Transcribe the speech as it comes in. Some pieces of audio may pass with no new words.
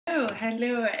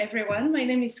hello everyone. My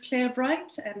name is Claire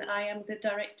Bright and I am the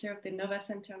director of the Nova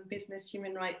Center on Business,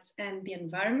 Human Rights and the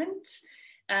Environment.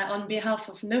 On behalf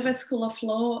of Nova School of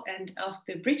Law and of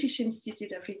the British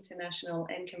Institute of International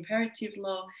and Comparative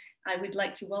Law, I would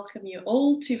like to welcome you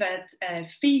all to that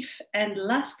fifth and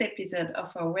last episode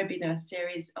of our webinar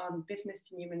series on business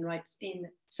and human rights in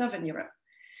Southern Europe.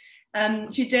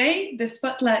 Today, the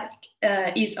spotlight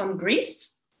is on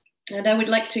Greece. And I would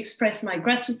like to express my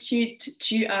gratitude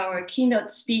to our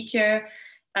keynote speaker,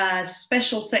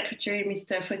 Special Secretary,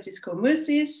 Mr. Fotis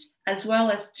Kormousis, as well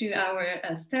as to our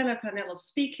stellar panel of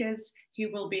speakers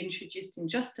who will be introduced in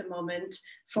just a moment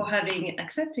for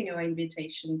accepting our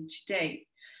invitation today.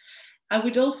 I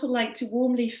would also like to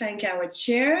warmly thank our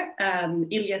chair,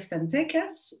 Ilias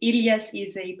Bantekas. Ilias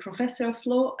is a professor of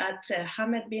law at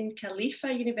Hamad bin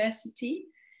Khalifa University.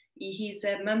 He is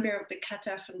a member of the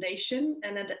Qatar Foundation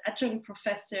and an adjunct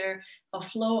professor of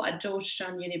law at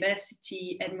Georgetown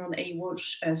University, Edmund A.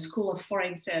 Walsh School of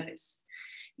Foreign Service.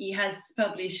 He has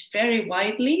published very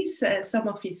widely. Some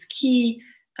of his key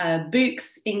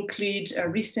books include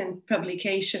recent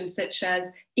publications such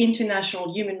as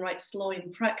International Human Rights Law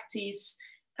in Practice,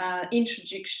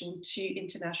 Introduction to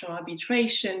International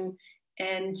Arbitration,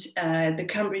 and the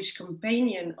Cambridge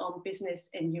Companion on Business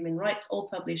and Human Rights, all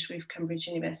published with Cambridge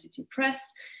University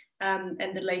Press. And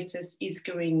the latest is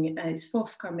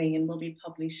forthcoming and will be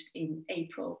published in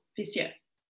April this year.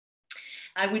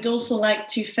 I would also like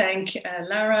to thank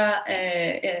Laura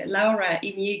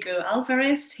Inigo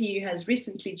Alvarez, who has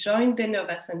recently joined the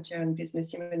Nova Center on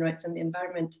Business, Human Rights and the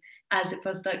Environment as a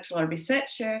postdoctoral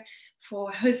researcher,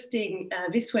 for hosting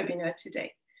this webinar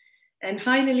today. And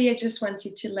finally, I just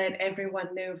wanted to let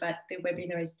everyone know that the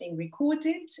webinar is being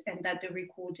recorded and that the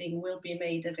recording will be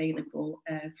made available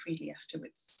freely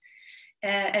afterwards.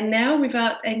 And now,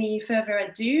 without any further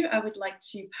ado, I would like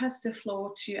to pass the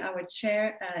floor to our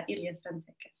chair, Ilias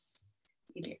Bantekas.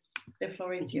 Ilias, the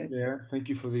floor is yours. Yeah, thank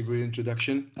you for the great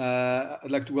introduction.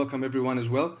 I'd like to welcome everyone as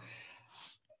well.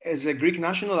 As a Greek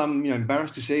national, I'm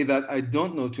embarrassed to say that I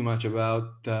don't know too much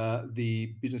about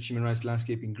the business human rights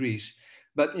landscape in Greece.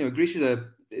 But Greece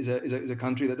is a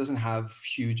country that doesn't have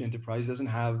huge enterprise, doesn't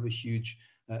have a huge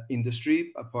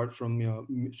industry apart from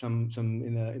some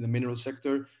in the mineral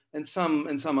sector and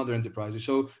some other enterprises.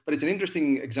 But it's an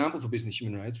interesting example for business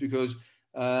human rights because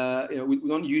we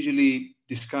don't usually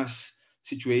discuss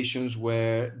situations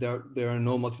where there are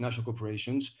no multinational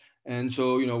corporations, and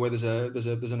so where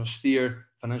there's an austere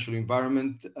financial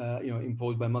environment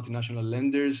imposed by multinational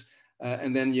lenders.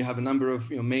 And then you have a number of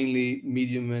mainly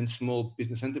medium and small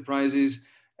business enterprises,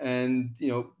 and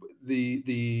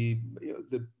the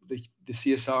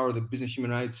CSR or the business human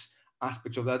rights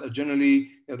aspects of that are generally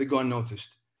they go unnoticed.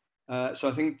 So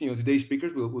I think today's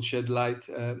speakers will shed light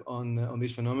on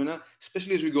these phenomena,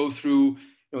 especially as we go through.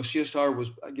 CSR was,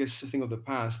 I guess, a thing of the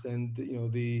past, and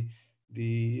the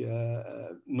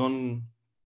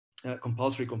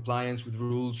compulsory compliance with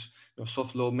rules,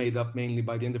 soft law made up mainly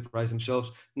by the enterprise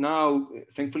themselves. Now,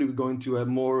 thankfully, we go into a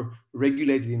more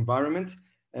regulated environment,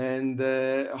 and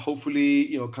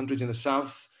hopefully, countries in the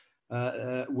south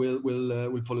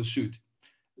will follow suit.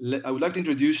 I would like to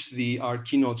introduce our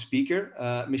keynote speaker,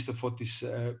 Mr. Fotis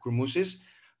Kormousis,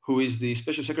 who is the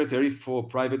Special Secretary for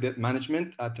Private Debt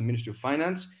Management at the Ministry of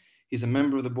Finance. He's a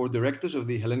member of the Board of Directors of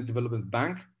the Hellenic Development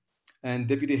Bank and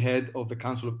Deputy Head of the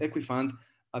Council of Equifund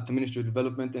at the Ministry of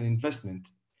Development and Investment.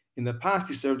 In the past,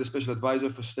 he served as Special Advisor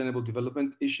for Sustainable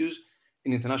Development issues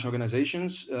in international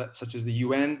organizations such as the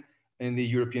UN and the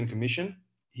European Commission.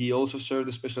 He also served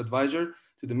as Special Advisor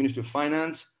to the Ministry of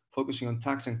Finance, focusing on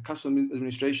tax and customs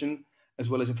administration, as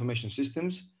well as information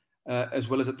systems, as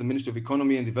well as at the Ministry of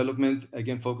Economy and Development,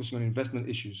 again, focusing on investment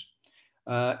issues.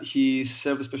 He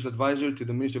served as Special Advisor to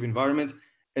the Ministry of Environment,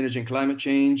 Energy and Climate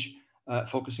Change,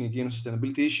 focusing again on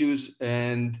sustainability issues.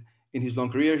 And in his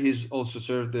long career, he's also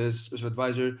served as Special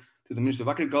Advisor to the Ministry of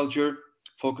Agriculture,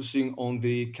 focusing on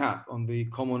the CAP, on the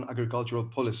Common Agricultural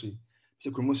Policy.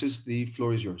 Mr. Kormousis, the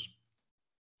floor is yours.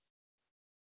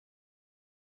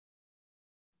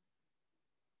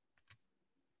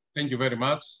 Thank you very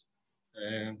much.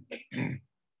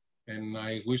 And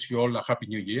I wish you all a happy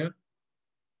new year.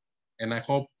 And I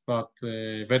hope that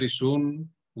very soon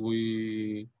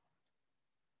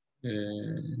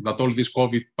that all this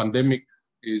COVID pandemic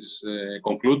is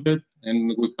concluded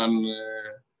and we can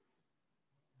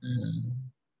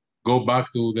go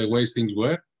back to the ways things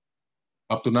were.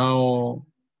 Up to now,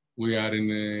 we are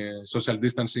in social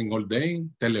distancing all day,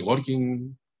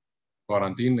 teleworking,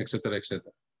 quarantine, etc.,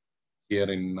 here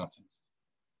in Athens.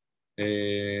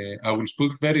 I will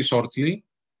speak very shortly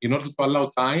in order to allow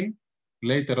time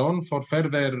later on for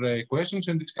further questions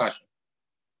and discussion.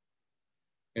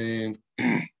 In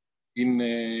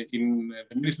the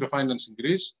Ministry of Finance in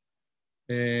Greece,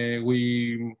 the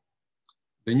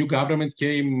new government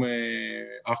came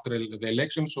after the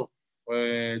elections of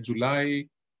July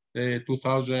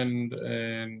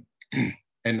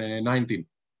 2019.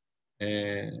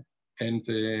 And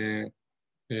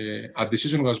a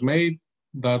decision was made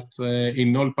that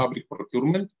in all public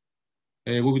procurement,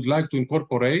 we would like to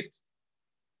incorporate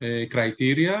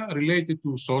criteria related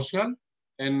to social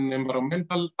and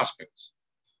environmental aspects.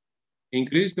 In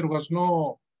Greece, there was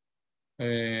no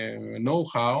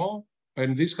know-how,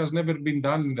 and this has never been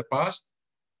done in the past.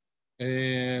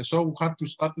 So we had to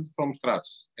start it from scratch.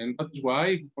 And that's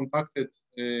why we contacted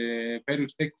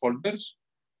various stakeholders,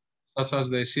 such as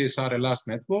the CSR Hellas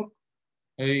network,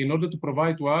 in order to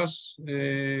provide to us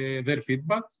their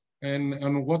feedback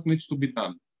and what needs to be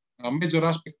done. A major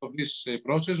aspect of this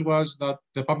process was that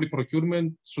the public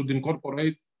procurement should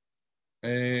incorporate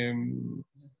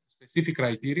specific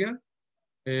criteria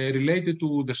related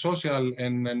to the social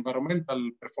and environmental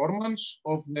performance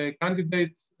of the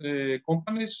candidate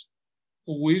companies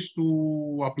who wish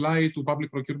to apply to public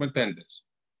procurement tenders.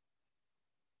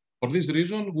 For this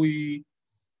reason, we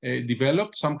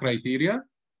developed some criteria,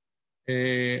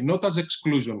 not as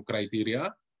exclusion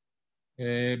criteria,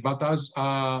 but as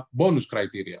a bonus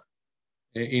criteria.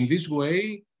 In this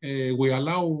way, we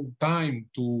allow time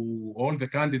to all the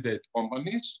candidate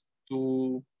companies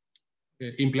to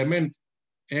implement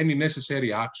any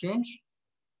necessary actions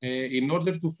in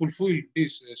order to fulfill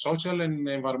these social and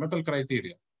environmental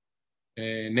criteria.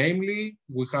 Namely,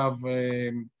 we have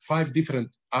 5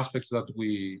 different aspects that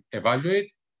we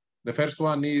evaluate. The first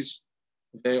one is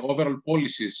the overall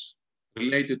policies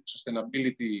related to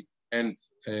sustainability and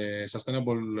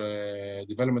sustainable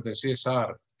development and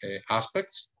CSR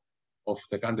aspects of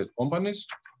the candidate companies.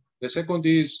 The second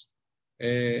is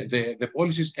the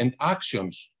policies and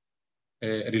actions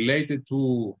related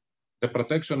to the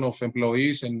protection of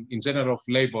employees and in general of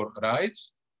labor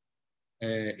rights,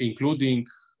 including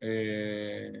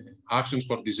actions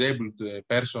for disabled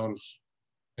persons,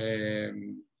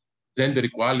 gender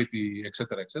equality,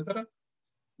 etc., etc.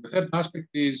 The third aspect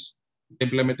is the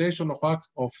implementation of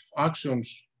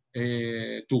actions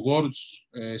towards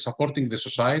supporting the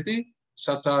society,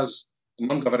 such as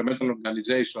non-governmental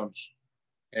organizations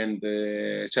and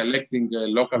selecting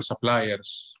local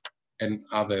suppliers and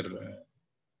other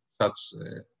such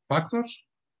factors.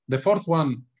 The fourth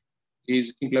one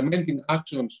is implementing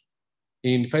actions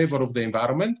in favor of the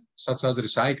environment, such as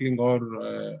recycling or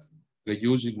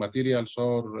reusing materials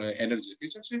or energy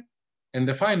efficiency. And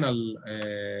the final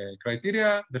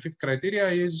criteria, the fifth criteria,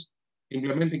 is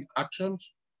implementing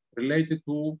actions related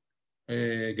to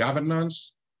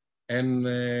governance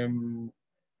and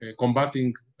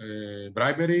combating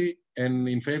bribery and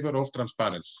in favor of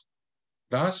transparency.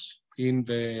 Thus,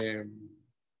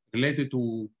 related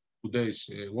to today's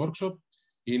workshop,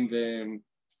 in the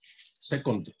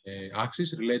second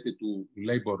axis related to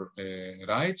labor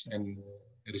rights and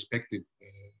respective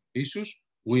issues,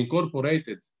 we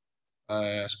incorporated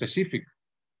specific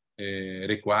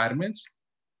requirements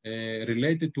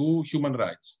related to human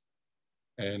rights.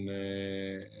 And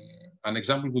an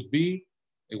example would be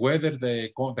whether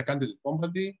the candidate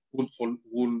company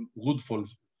would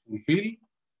fulfill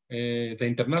the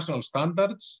international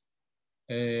standards,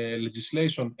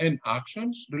 legislation, and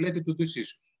actions related to these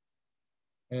issues.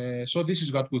 So this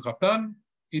is what we have done.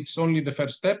 It's only the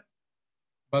first step,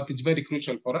 but it's very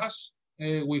crucial for us.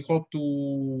 We hope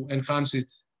to enhance it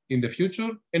in the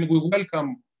future, and we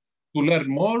welcome to learn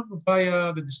more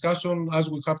via the discussion as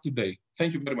we have today.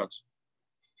 Thank you very much.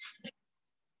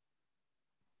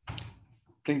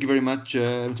 Thank you very much,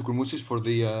 Mr. Kourmoussis, for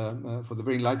the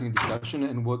very enlightening discussion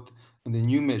and the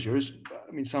new measures.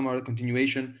 I mean, some are a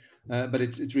continuation, but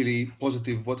it's really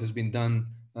positive what has been done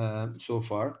so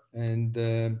far, and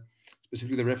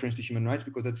specifically the reference to human rights,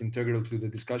 because that's integral to the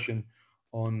discussion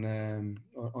on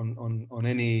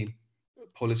any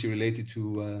policy related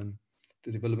to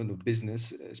the development of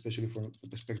business, especially from the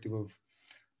perspective of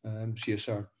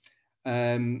CSR.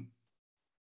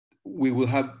 We will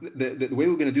have the way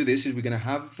we're going to do this is we're going to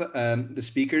have the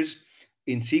speakers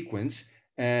in sequence.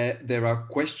 There are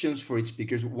questions for each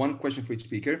speaker, one question for each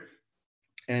speaker,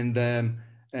 and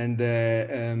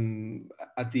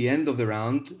at the end of the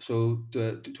round, so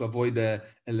to avoid a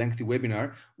lengthy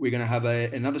webinar, we're going to have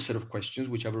another set of questions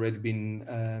which have already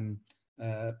been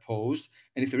posed.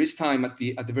 And if there is time at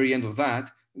the very end of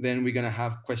that, then we're going to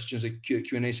have questions, a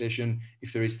Q&A session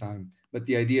if there is time. But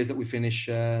the idea is that we finish,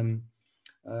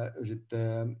 is it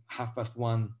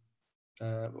 1:30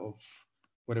 of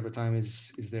whatever time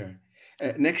is there.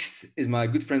 Next is my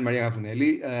good friend Maria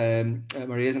Gavunelli.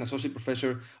 Maria is an associate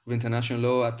professor of international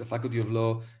law at the Faculty of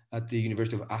Law at the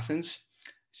University of Athens.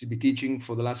 She's been teaching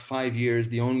for the last 5 years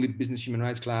the only business human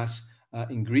rights class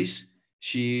in Greece.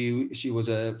 She was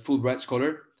a Fulbright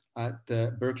scholar at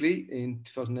Berkeley in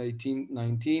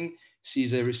 2018-19.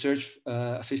 She's a research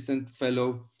assistant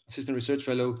research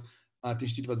fellow at the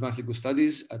Institute of Advanced Legal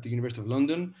Studies at the University of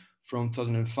London from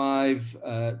 2005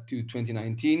 to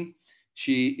 2019.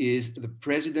 She is the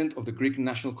president of the Greek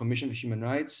National Commission for Human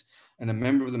Rights and a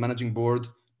member of the managing board,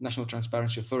 National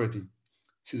Transparency Authority.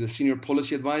 She's a senior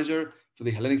policy advisor for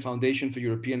the Hellenic Foundation for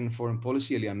European and Foreign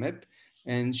Policy, ELIAMEP,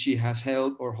 and she has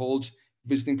held or holds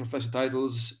visiting professor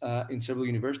titles in several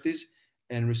universities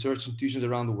and research institutions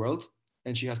around the world.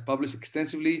 And she has published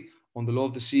extensively on the law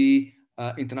of the sea,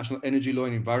 international energy law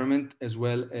and environment, as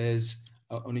well as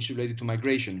on issues related to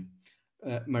migration.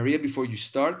 Maria, before you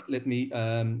start, let me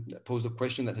pose a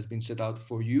question that has been set out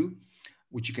for you,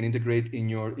 which you can integrate in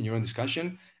your own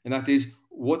discussion. And that is,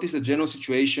 what is the general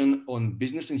situation on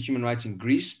business and human rights in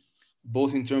Greece,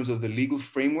 both in terms of the legal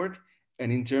framework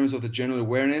and in terms of the general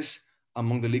awareness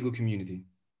among the legal community?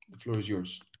 The floor is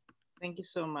yours. Thank you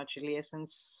so much, Elias, and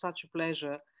such a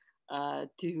pleasure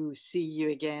to see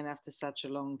you again after such a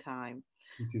long time.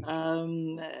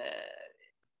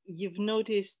 You've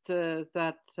noticed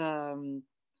that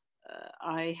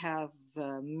I have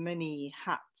many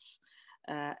hats,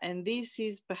 and this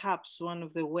is perhaps one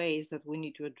of the ways that we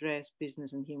need to address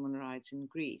business and human rights in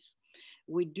Greece.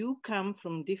 We do come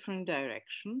from different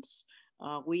directions.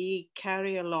 We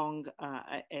carry along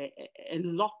a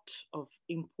lot of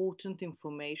important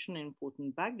information,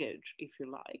 important baggage, if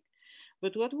you like.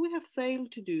 But what we have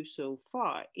failed to do so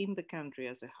far in the country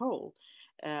as a whole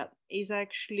is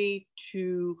actually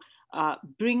to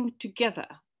bring together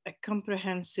a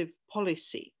comprehensive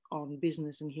policy on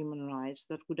business and human rights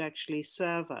that would actually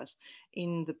serve us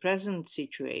in the present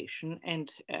situation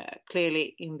and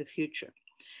clearly in the future.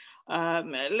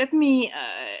 Let me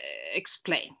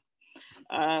explain.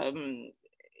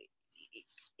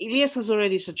 Elias has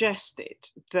already suggested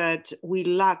that we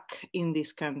lack in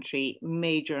this country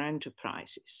major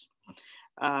enterprises.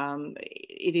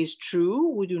 It is true,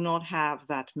 we do not have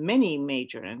that many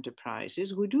major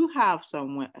enterprises. We do have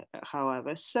some,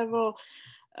 however, several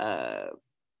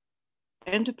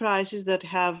enterprises that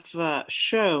have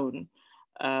shown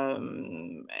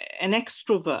an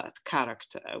extrovert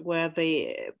character, where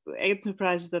the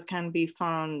enterprises that can be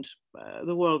found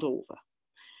the world over.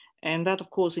 And that, of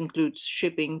course, includes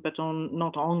shipping, but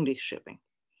not only shipping.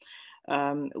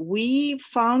 We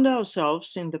found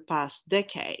ourselves in the past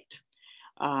decade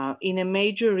in a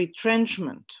major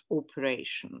retrenchment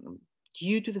operation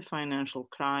due to the financial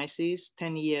crisis,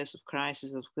 10 years of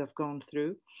crisis that we have gone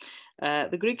through.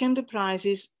 The Greek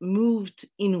enterprises moved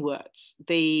inwards.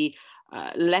 They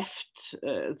left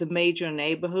the major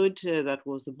neighborhood that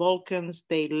was the Balkans.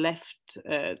 They left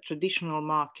traditional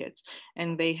markets,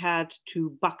 and they had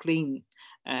to buckle in,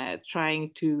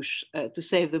 trying to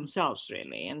save themselves,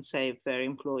 really, and save their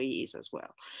employees as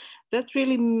well. That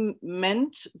really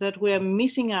meant that we are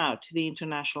missing out the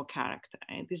international character.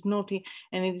 And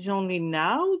it is only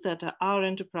now that our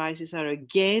enterprises are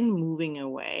again moving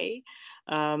away.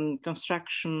 The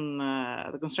construction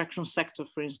sector,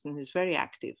 for instance, is very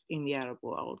active in the Arab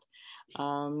world.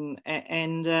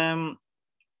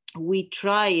 We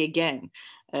try again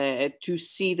to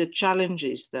see the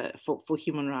challenges for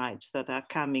human rights that are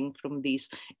coming from this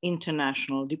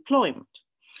international deployment.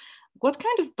 What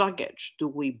kind of baggage do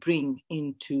we bring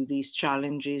into these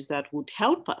challenges that would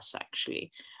help us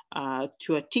actually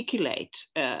to articulate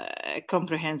a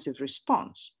comprehensive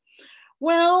response?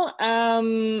 Well,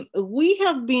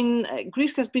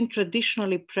 Greece has been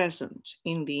traditionally present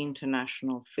in the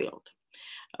international field.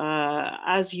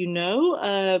 As you know,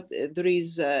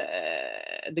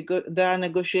 there are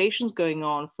negotiations going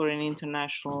on for an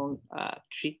international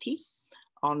treaty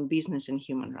on business and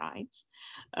human rights.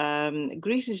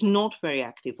 Greece is not very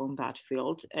active on that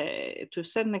field to a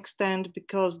certain extent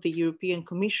because the European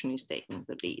Commission is taking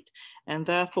the lead, and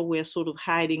therefore we are sort of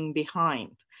hiding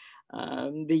behind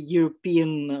the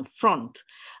European front.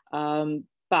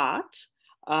 But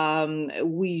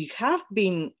we have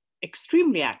been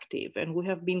extremely active, and we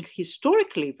have been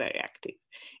historically very active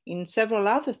in several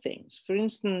other things. For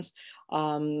instance,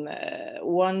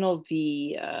 one of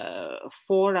the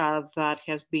fora that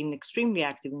has been extremely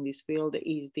active in this field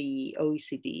is the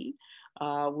OECD,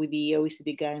 with the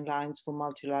OECD guidelines for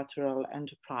multilateral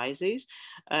enterprises.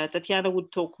 Tatiana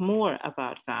would talk more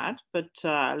about that, but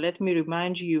let me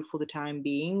remind you for the time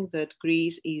being that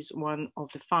Greece is one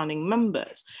of the founding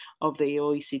members of the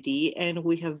OECD, and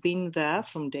we have been there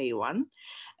from day one.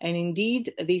 And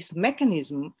indeed, this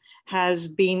mechanism has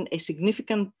been a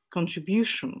significant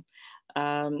contribution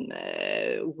by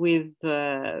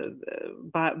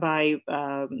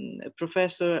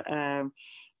Professor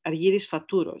Argyris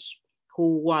Fatouros,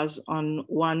 who was on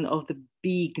one of the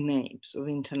big names of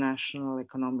international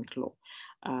economic law.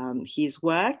 His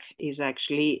work is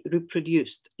actually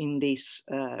reproduced in this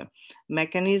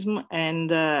mechanism, and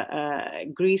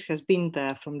Greece has been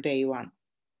there from day one.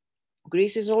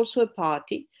 Greece is also a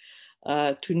party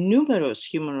to numerous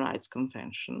human rights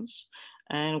conventions,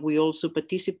 and we also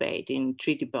participate in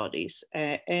treaty bodies,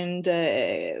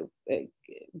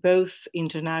 both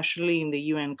internationally in the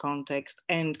UN context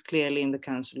and clearly in the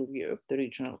Council of Europe, the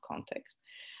regional context.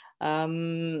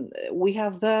 We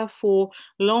have therefore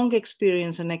long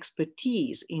experience and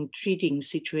expertise in treating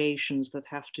situations that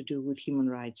have to do with human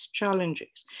rights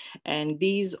challenges. And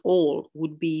these all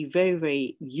would be very,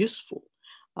 very useful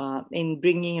in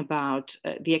bringing about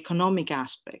the economic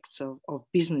aspects of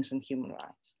business and human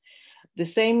rights. The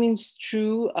same is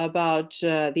true about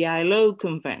the ILO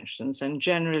conventions and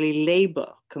generally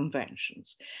labor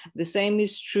conventions. The same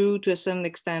is true to a certain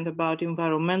extent about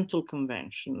environmental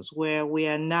conventions, where we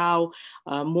are now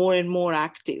more and more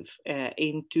active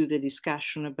into the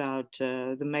discussion about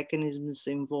the mechanisms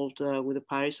involved with the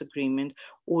Paris Agreement,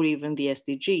 or even the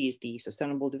SDGs, the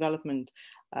Sustainable Development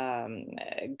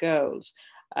Goals.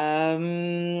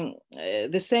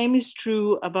 The same is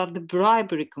true about the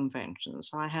bribery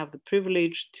conventions. I have the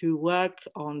privilege to work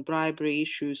on bribery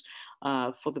issues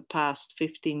for the past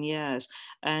 15 years,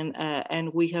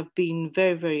 and we have been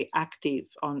very, very active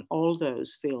on all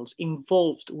those fields,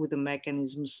 involved with the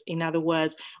mechanisms. In other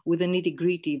words, with the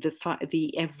nitty-gritty,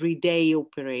 the everyday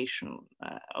operation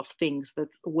of things, that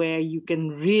where you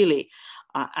can really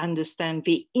understand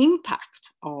the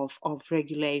impact of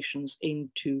regulations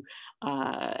into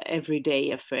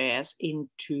everyday affairs,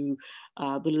 into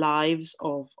the lives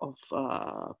of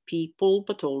people,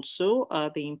 but also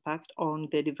the impact on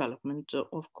the development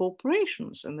of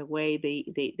corporations and the way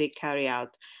they carry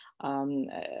out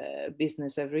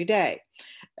business every day.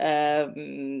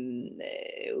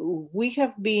 We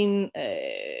have been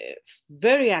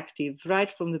very active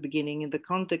right from the beginning in the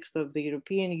context of the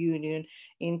European Union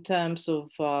in terms of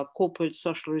corporate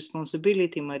social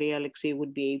responsibility. Maria Alexei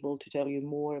would be able to tell you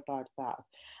more about that.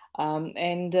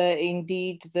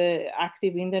 Indeed, the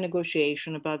active in the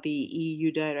negotiation about the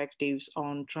EU directives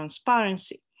on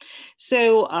transparency.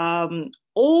 So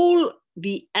all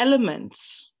the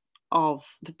elements of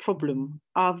the problem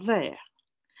are there.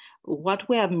 What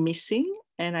we are missing,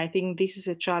 and I think this is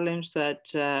a challenge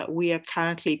that we are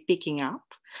currently picking up,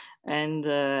 and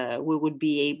we would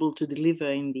be able to deliver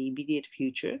in the immediate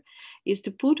future, is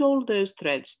to put all those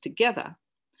threads together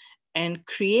and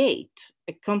create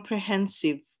a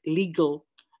comprehensive legal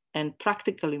and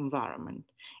practical environment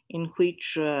in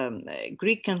which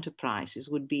Greek enterprises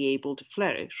would be able to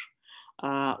flourish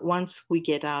once we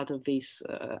get out of this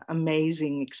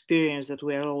amazing experience that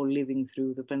we're all living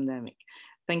through, the pandemic.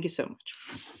 Thank you so much.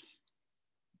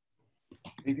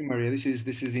 Thank you, Maria. This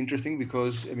is interesting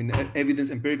because, I mean,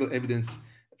 empirical evidence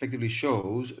effectively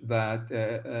shows that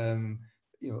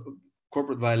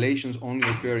corporate violations only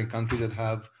occur in countries that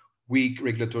have weak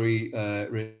regulatory.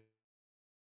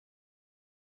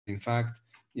 In fact,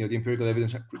 the empirical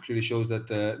evidence clearly shows that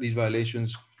these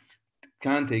violations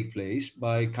can take place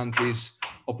by countries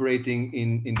operating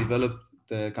in developed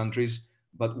countries,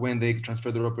 but when they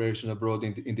transfer their operations abroad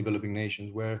in developing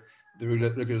nations, where the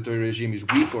regulatory regime is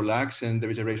weak or lax, and there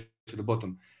is a race to the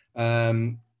bottom.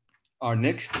 Our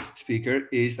next speaker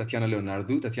is Tatiana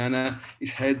Leonardou. Tatiana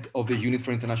is head of the Unit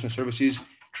for International Services,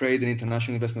 Trade and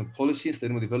International Investment Policy and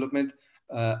Sustainable Development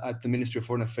at the Ministry of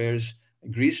Foreign Affairs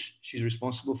in Greece. She's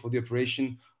responsible for the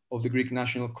operation of the Greek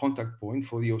National Contact Point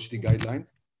for the OECD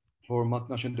guidelines for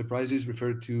multinational enterprises,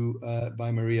 referred to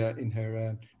by Maria in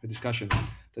her discussion.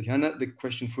 Tatiana, the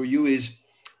question for you is,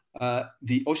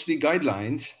 the OECD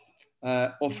guidelines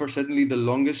offer certainly the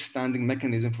longest standing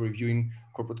mechanism for reviewing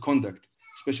corporate conduct,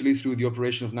 especially through the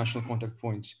operation of national contact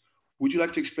points. Would you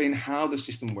like to explain how the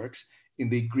system works in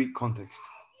the Greek context?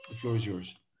 The floor is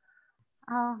yours.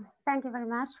 Thank you very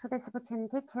much for this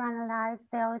opportunity to analyze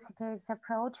the OECD's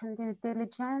approach and due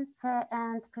diligence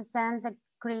and present the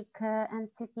Greek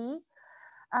NCP.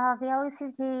 The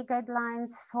OECD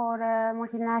guidelines for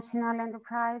multinational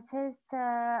enterprises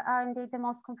are indeed the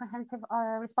most comprehensive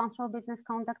responsible business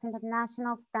conduct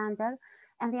international standard,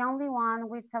 and the only one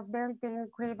with a built-in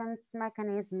grievance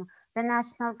mechanism, the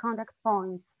national conduct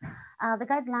points. The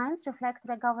guidelines reflect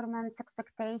the government's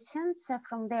expectations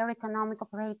from their economic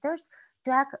operators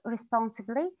to act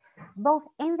responsibly, both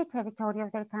in the territory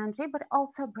of their country, but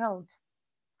also abroad.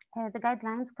 The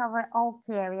guidelines cover all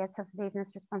key areas of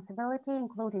business responsibility,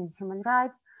 including human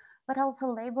rights, but also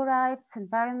labor rights,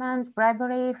 environment,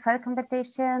 bribery, fair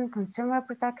competition, consumer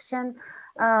protection,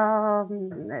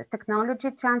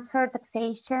 technology transfer,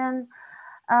 taxation.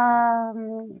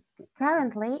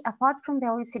 Currently, apart from the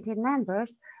OECD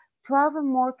members, 12 or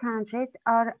more countries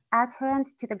are adherent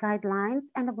to the guidelines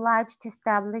and obliged to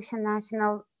establish a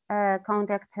national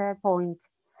conduct point.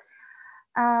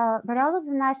 The role of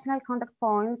the national conduct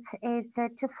points is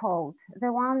twofold.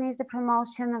 The one is the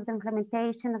promotion of the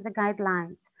implementation of the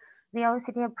guidelines. The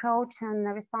OECD approach on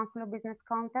responsible business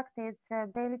conduct is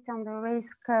built on the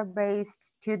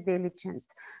risk-based due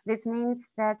diligence. This means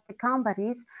that the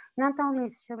companies not only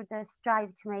should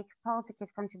strive to make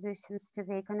positive contributions to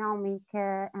the economic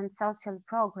and social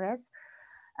progress,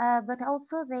 but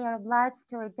also they are obliged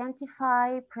to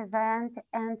identify, prevent,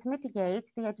 and mitigate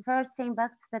the adverse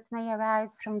impacts that may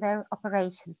arise from their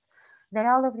operations. The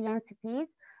role of the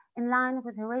NCPs, in line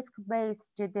with the risk-based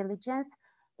due diligence,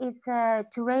 is to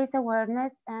raise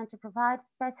awareness and to provide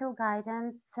special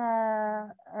guidance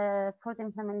for the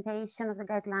implementation of the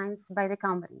guidelines by the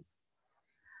companies.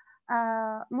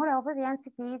 Moreover, the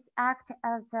NCPs act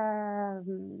as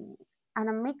an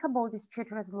amicable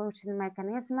dispute resolution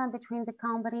mechanism between the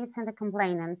companies and the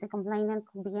complainants. The complainant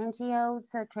could be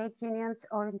NGOs, trade unions,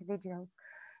 or individuals,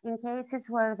 in cases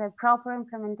where the proper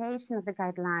implementation of the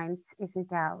guidelines is in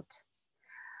doubt.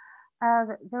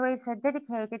 There is a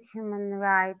dedicated human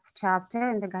rights chapter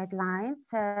in the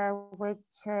guidelines,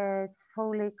 which is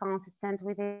fully consistent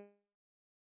with the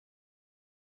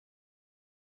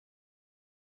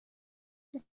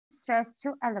stress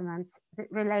two elements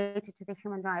related to the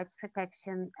human rights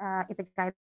protection in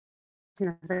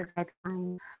the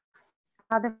guideline.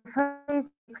 The first is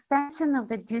the extension of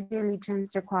the due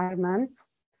diligence requirement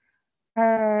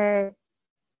to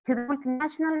the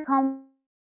multinational companies.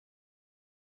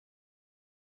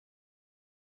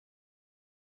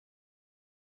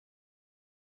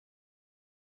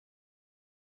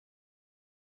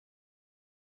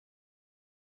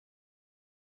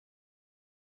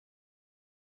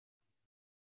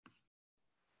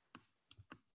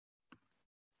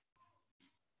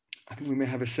 I think we may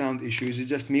have a sound issue. Is it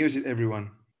just me or is it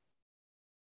everyone?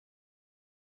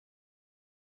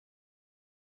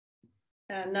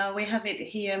 No, we have it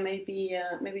here. Maybe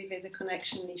there's a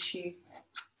connection issue.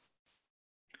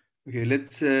 Okay,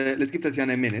 let's give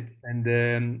Tatiana a minute, and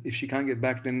if she can't get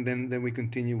back, then we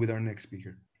continue with our next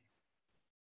speaker.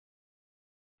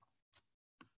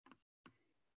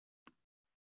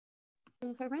 Can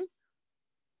you hear me?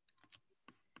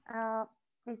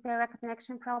 Is there a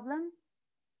connection problem?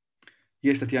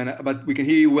 Yes, Tatiana, but we can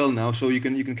hear you well now, so you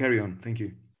can carry on. Thank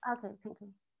you. Okay, thank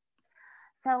you.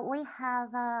 So we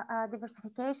have a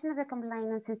diversification of the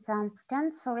complainants in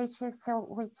substance for issues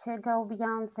which go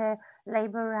beyond the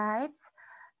labor rights.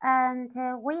 And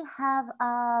we have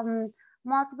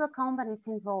multiple companies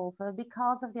involved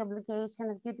because of the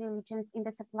obligation of due diligence in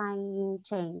the supply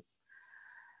chains.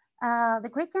 The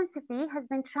Greek NCP has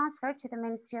been transferred to the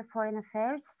Ministry of Foreign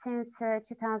Affairs since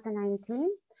 2019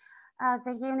 as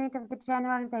a unit of the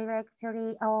General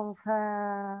Directory of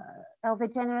the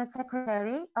General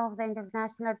Secretary of the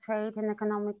International Trade and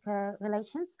Economic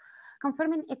Relations,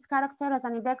 confirming its character as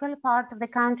an integral part of the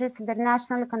country's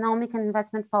international economic and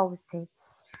investment policy.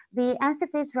 The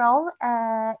NCP's role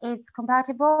is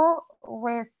compatible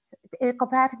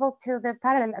to the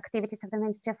parallel activities of the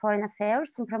Ministry of Foreign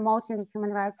Affairs in promoting the human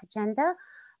rights agenda.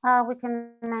 We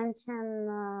can mention,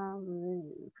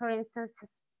 for instance,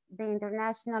 the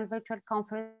international virtual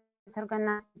conference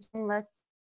organized last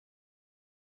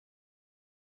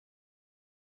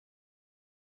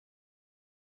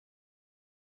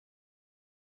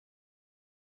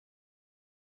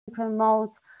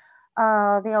promote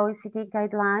the OECD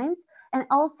guidelines, and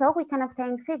also we can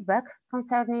obtain feedback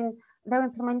concerning their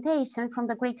implementation from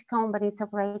the Greek companies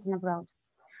operating abroad.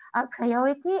 Our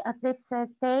priority at this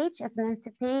stage as an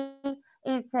NCP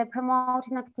is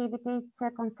promoting activities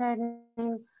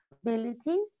concerning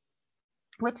ability,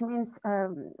 which means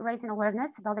raising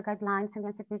awareness about the guidelines and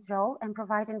the NCP's role and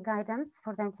providing guidance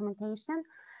for their implementation,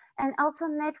 and also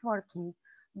networking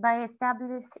by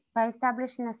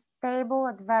establishing a stable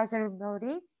advisory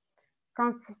body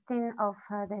consisting of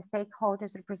the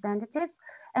stakeholders' representatives,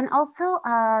 and also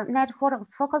a network of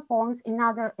focal points in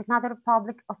other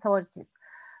public authorities.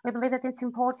 We believe that it's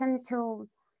important to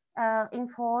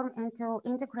inform and to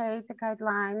integrate the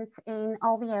guidelines in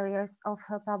all the areas of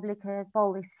public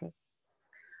policy.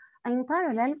 In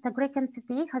parallel, the Greek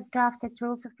NCP has drafted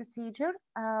rules of procedure,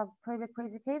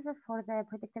 prerequisite for the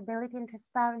predictability and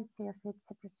transparency of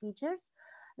its procedures.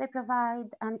 They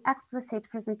provide an explicit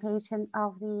presentation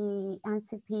of the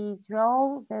NCP's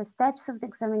role, the steps of the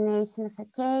examination of a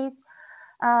case,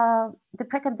 the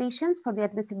preconditions for the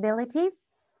admissibility,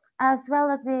 as well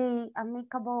as the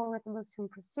amicable resolution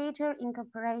procedure in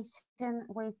cooperation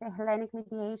with the Hellenic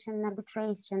Mediation and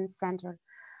Arbitration Center.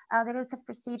 The rules of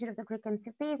procedure of the Greek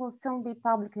NCP will soon be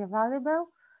publicly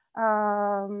available,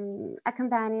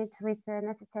 accompanied with the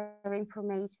necessary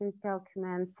information,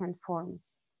 documents, and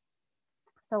forms.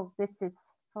 So this is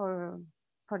for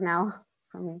now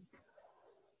from me.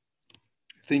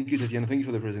 Thank you, Tatiana. Thank you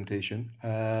for the presentation.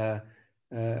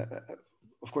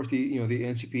 Of course, the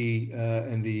NCP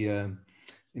and the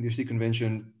Industry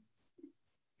Convention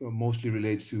mostly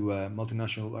relates to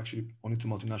multinational, actually only to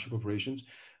multinational corporations.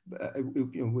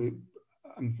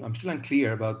 I'm still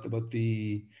unclear about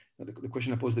the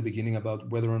question I posed at the beginning about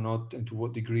whether or not and to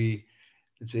what degree,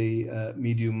 let's say,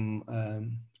 medium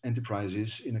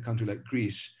enterprises in a country like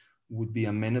Greece would be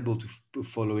amenable to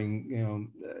following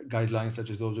guidelines such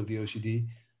as those of the OECD,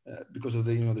 because of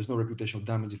the there's no reputational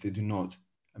damage if they do not.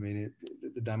 I mean,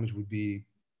 the damage would be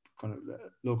kind of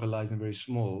localized and very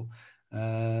small.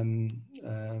 Thank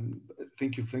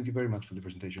you very much for the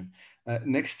presentation.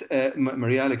 Next,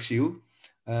 Maria Alexiou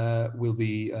will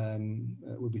be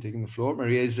taking the floor.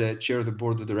 Maria is chair of the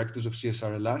board of directors of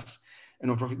CSR Hellas, a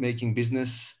non-profit making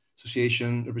business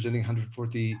association representing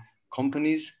 140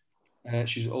 companies.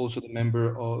 She's also the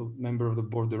member of the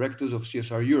board of directors of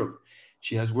CSR Europe.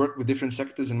 She has worked with different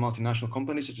sectors and multinational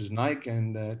companies such as Nike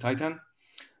and Titan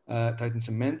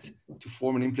Cement to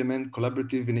form and implement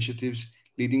collaborative initiatives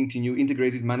leading to new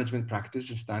integrated management practices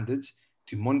and standards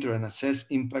to monitor and assess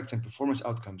impacts and performance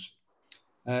outcomes.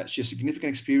 She has significant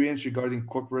experience regarding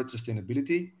corporate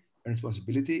sustainability and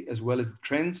responsibility, as well as the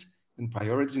trends and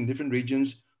priorities in different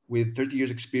regions, with 30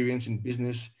 years experience in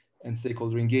business and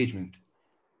stakeholder engagement.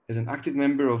 As an active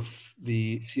member of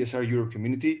the CSR Europe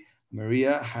community,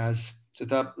 Maria has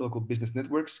set up local business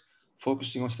networks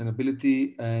focusing on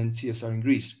sustainability and CSR in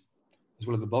Greece, as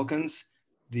well as the Balkans,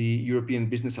 the European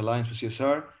Business Alliance for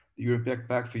CSR, the European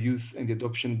Pact for Youth, and the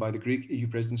adoption by the Greek EU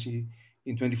presidency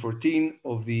in 2014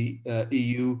 of the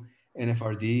EU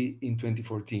NFRD in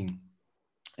 2014.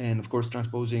 And of course,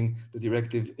 transposing the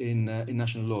directive in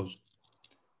national laws.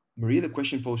 Maria, the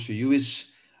question posed to you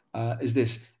is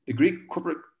this: the Greek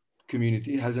corporate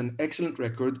community has an excellent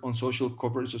record on social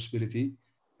corporate responsibility,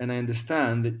 and I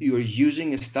understand that you are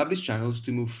using established channels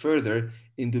to move further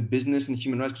into business and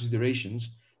human rights considerations,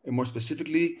 and more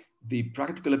specifically, the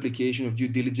practical application of due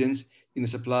diligence in the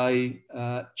supply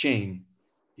chain.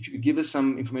 If you could give us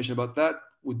some information about that,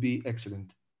 would be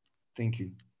excellent. Thank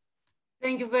you.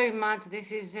 Thank you very much.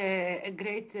 This is a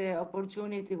great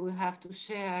opportunity we have to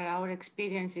share our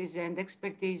experiences and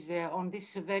expertise on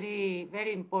this very,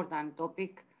 very important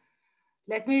topic.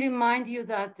 Let me remind you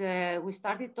that we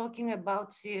started talking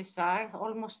about CSR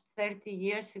almost 30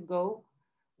 years ago,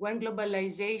 when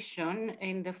globalization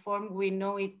in the form we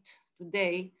know it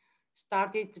today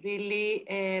started really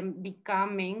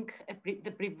becoming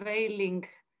the prevailing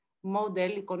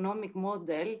model, economic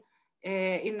model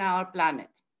in our planet.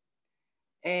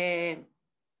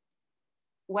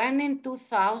 When in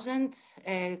 2000,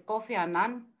 Kofi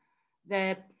Annan,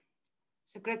 the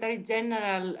Secretary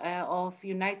General of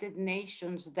United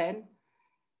Nations then,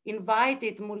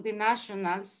 invited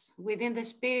multinationals within the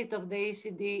spirit of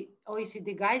the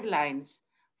OECD guidelines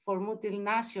for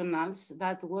multinationals,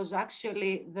 that was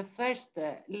actually the first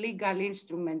legal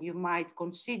instrument you might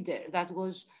consider that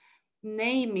was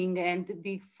naming and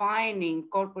defining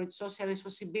corporate social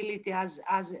responsibility as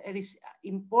an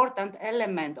important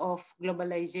element of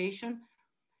globalization.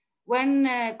 When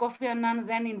Kofi Annan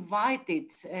then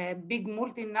invited big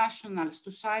multinationals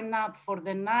to sign up for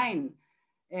the 9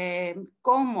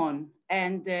 common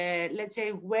and let's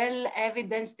say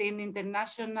well-evidenced in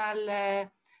international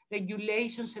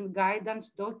regulations and guidance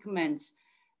documents,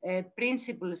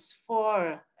 principles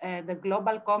for the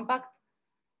Global Compact,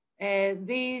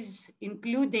 these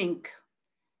including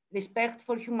respect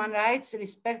for human rights,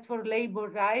 respect for labor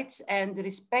rights, and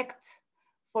respect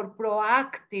for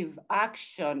proactive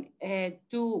action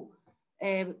to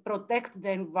protect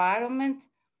the environment,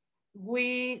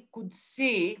 we could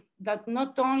see that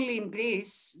not only in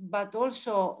Greece, but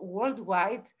also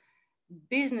worldwide,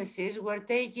 businesses were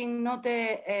taking not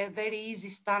a very easy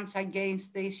stance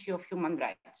against the issue of human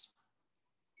rights.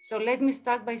 So let me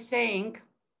start by saying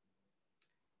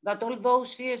that although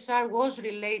CSR was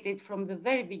related from the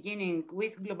very beginning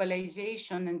with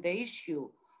globalization and the issue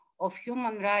of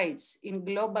human rights in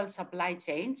global supply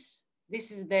chains,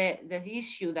 this is the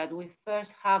issue that we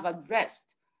first have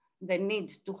addressed, the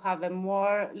need to have a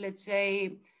more, let's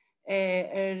say,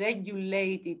 a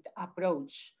regulated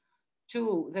approach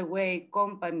to the way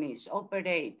companies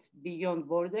operate beyond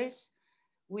borders.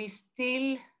 We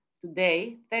still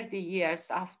today, 30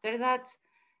 years after that,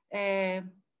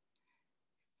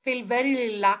 feel very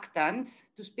reluctant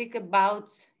to speak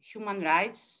about human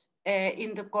rights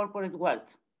in the corporate world.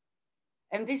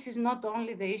 And this is not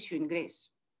only the issue in Greece.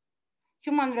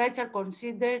 Human rights are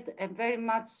considered very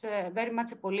much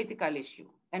a political issue,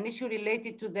 an issue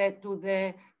related to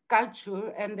the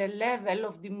culture and the level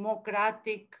of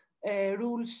democratic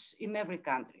rules in every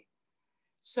country.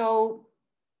 So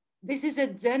this is a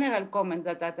general comment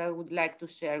that I would like to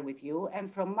share with you.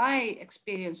 And from my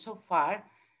experience so far,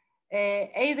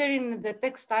 either in the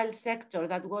textile sector,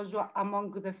 that was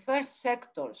among the first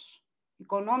sectors,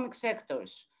 economic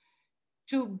sectors,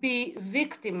 to be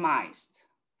victimized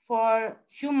for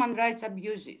human rights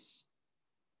abuses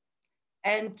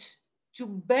and to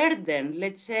burden,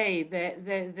 let's say,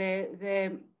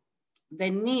 the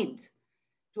need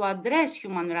to address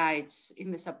human rights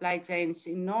in the supply chains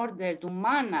in order to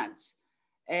manage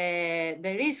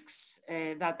the risks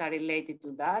that are related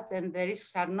to that. And the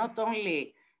risks are not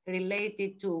only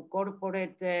related to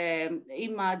corporate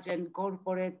image and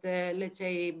corporate, let's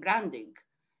say, branding.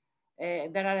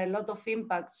 There are a lot of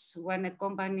impacts when a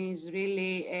company is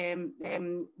really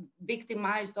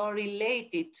victimized or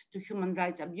related to human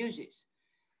rights abuses.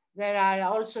 There are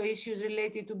also issues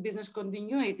related to business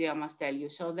continuity, I must tell you.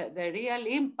 So the real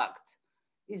impact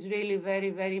is really very,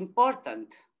 very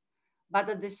important. But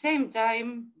at the same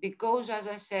time, because, as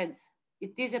I said,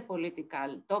 it is a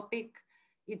political topic,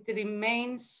 it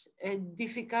remains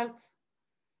difficult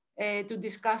to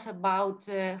discuss about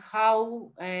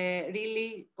how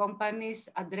really companies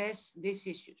address these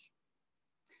issues.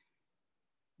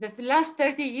 The last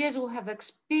 30 years, we have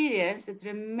experienced a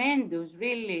tremendous,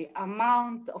 really,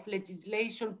 amount of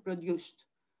legislation produced.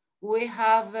 We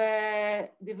have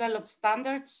developed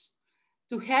standards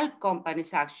to help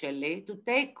companies actually to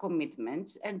take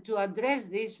commitments and to address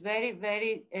these very,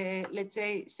 very, let's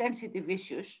say, sensitive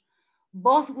issues,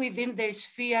 both within their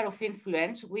sphere of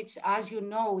influence, which, as you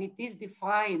know, it is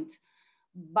defined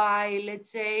by,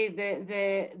 let's say,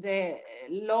 the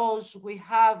laws we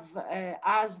have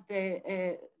as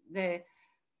the,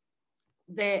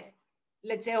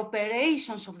 let's say,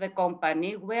 operations of the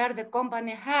company, where the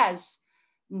company has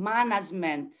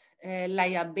management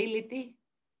liability,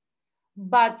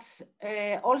 but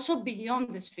also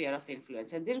beyond the sphere of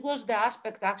influence. And this was the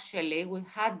aspect actually we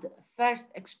had first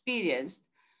experienced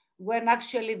when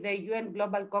actually the UN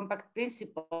Global Compact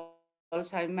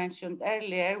principles I mentioned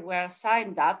earlier were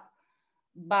signed up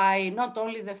by not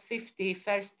only the 50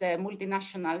 first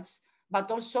multinationals, but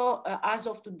also as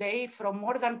of today from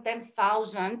more than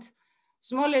 10,000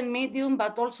 small and medium,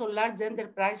 but also large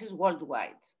enterprises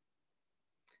worldwide.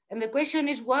 And the question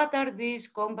is, what are these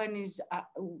companies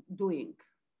doing?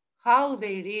 How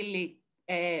they really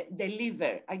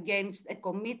deliver against a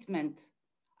commitment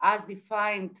as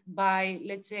defined by,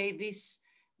 let's say, these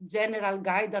general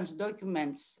guidance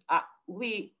documents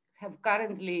we have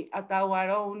currently at our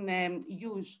own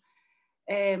use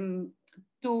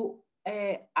to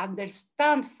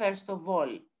understand, first of all,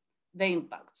 the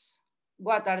impacts.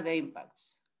 What are the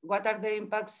impacts? What are the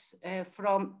impacts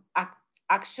from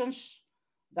actions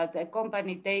that a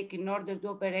company take in order to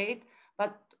operate,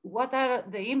 but what are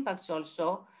the impacts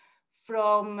also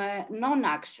from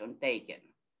non-action taken?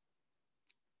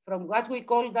 From what we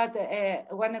call that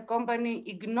when a company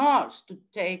ignores to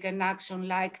take an action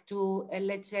like to,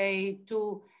 let's say,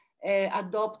 to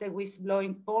adopt a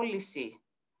whistleblowing policy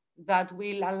that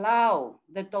will allow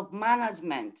the top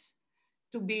management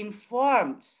to be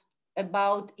informed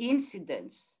about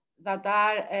incidents that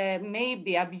are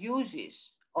maybe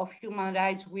abuses of human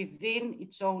rights within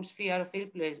its own sphere of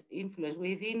influence,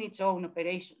 within its own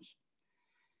operations.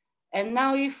 And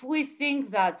now if we think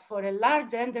that for a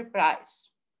large enterprise,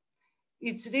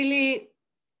 it's really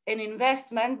an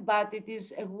investment, but it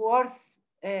is a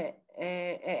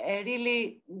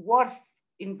really worth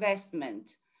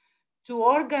investment to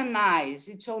organize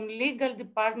its own legal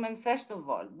department, first of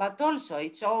all, but also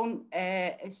its own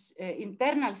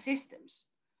internal systems,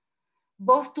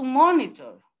 both to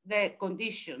monitor the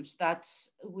conditions that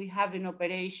we have in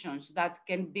operations that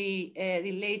can be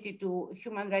related to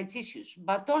human rights issues,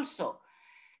 but also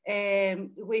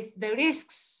with the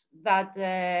risks that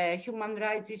human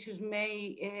rights issues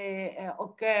may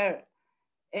occur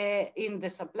in the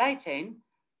supply chain,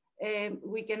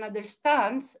 we can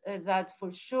understand that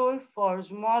for sure for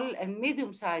small and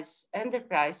medium-sized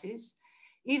enterprises,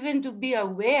 even to be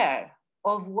aware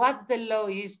of what the law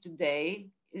is today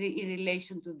in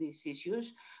relation to these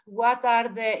issues, what are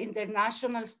the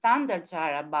international standards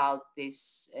are about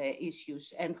these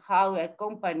issues, and how a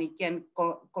company can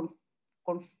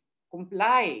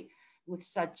comply with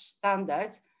such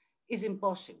standards is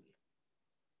impossible.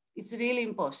 It's really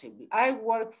impossible. I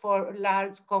work for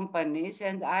large companies,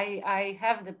 and I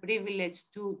have the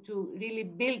privilege to really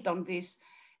build on this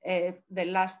the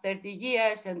last 30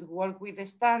 years and work with the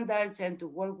standards and to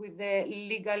work with the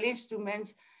legal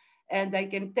instruments. And I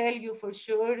can tell you for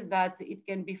sure that it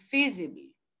can be feasible,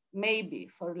 maybe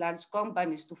for large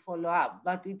companies to follow up,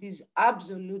 but it is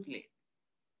absolutely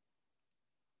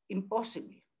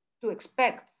impossible to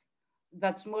expect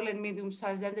that small and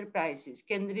medium-sized enterprises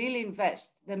can really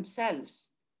invest themselves,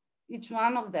 each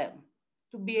one of them,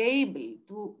 to be able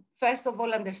to, first of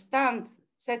all, understand,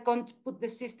 second, put the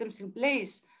systems in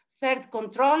place, third,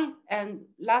 control, and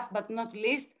last but not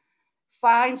least,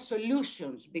 find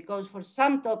solutions, because for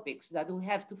some topics that we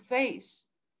have to face,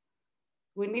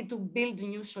 we need to build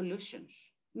new solutions.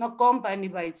 No company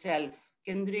by itself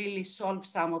can really solve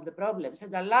some of the problems.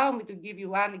 And allow me to give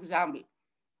you one example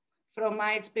from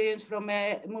my experience from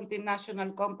a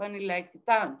multinational company like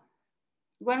Titan.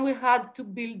 When we had to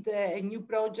build a new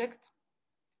project,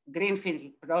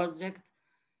 greenfield project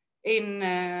in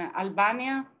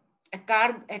Albania,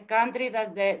 a country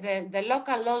that the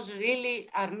local laws really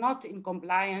are not in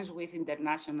compliance with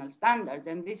international standards.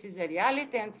 And this is a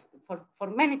reality, and for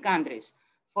many countries,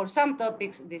 for some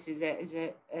topics, this is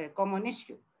a common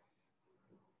issue.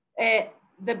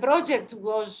 The project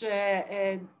was,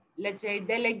 let's say,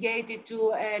 delegated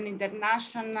to an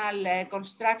international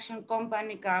construction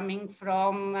company coming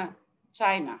from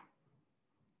China.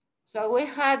 So we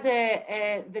had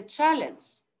the challenge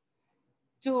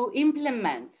to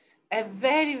implement a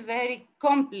very, very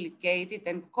complicated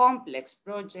and complex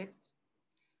project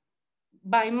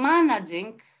by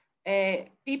managing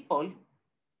people,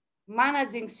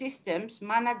 managing systems,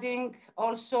 managing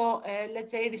also,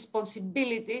 let's say,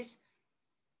 responsibilities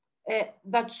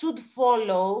that should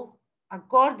follow,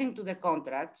 according to the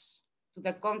contracts, to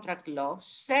the contract law,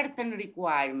 certain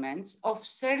requirements of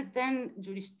certain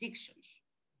jurisdictions.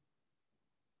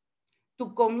 To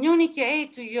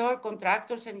communicate to your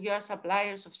contractors and your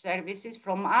suppliers of services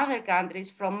from other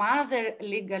countries, from other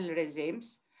legal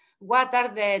regimes, what are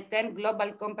the 10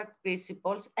 global compact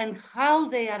principles and how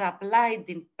they are applied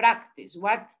in practice,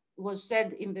 what was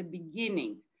said in the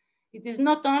beginning. It is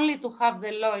not only to have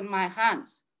the law in my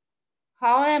hands.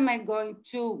 How am I going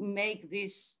to make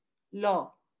this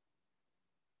law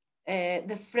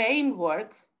the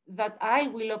framework that I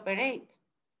will operate?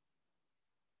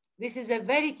 This is a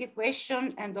very key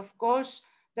question, and of course,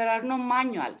 there are no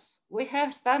manuals. We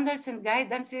have standards and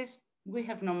guidances. We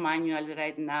have no manuals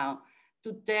right now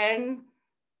to turn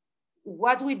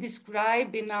what we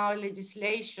describe in our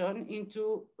legislation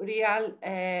into real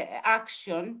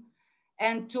action,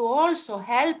 and to also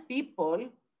help people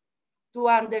to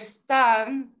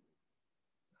understand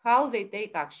how they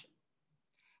take action.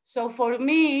 So for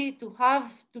me to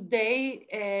have today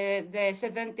the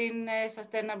 17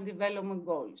 Sustainable Development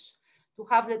Goals, to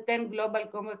have the 10 Global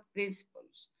Compact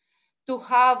Principles, to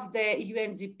have the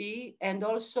UNGP, and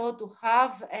also to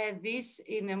have this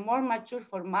in a more mature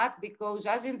format, because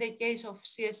as in the case of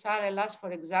CSR Hellas,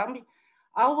 for example,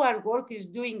 our work is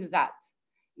doing that.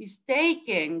 Is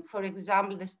taking, for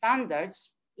example, the standards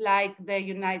like the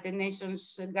United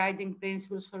Nations Guiding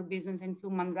Principles for Business and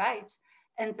Human Rights,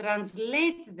 and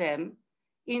translate them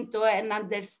into an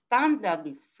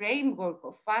understandable framework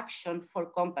of action for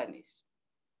companies.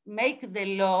 Make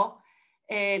the law,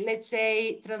 let's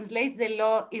say, translate the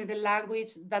law in the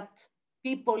language that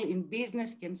people in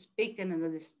business can speak and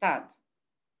understand.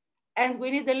 And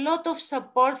we need a lot of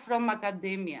support from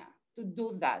academia to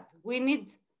do that. We need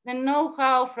the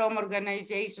know-how from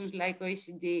organizations like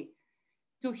OECD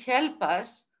to help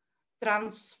us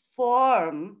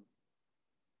transform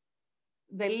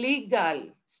the legal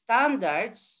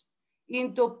standards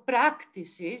into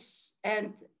practices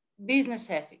and business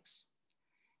ethics.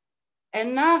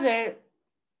 Another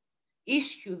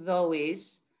issue, though,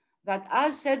 is that,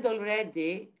 as said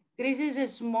already, Greece is a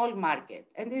small market,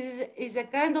 and this is a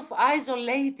kind of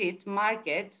isolated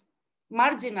market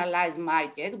marginalized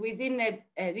market within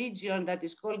a region that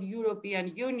is called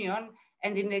European Union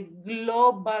and in a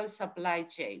global supply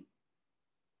chain.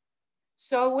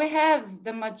 So we have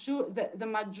the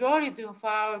majority of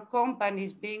our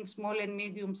companies being small and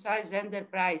medium-sized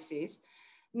enterprises,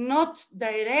 not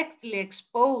directly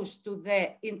exposed to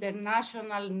the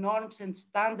international norms and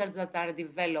standards that are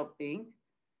developing,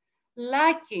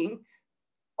 lacking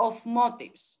of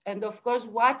motives. And of course,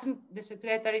 what the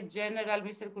Secretary General,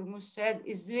 Mr. Kurmus, said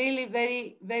is really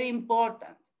very, very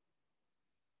important.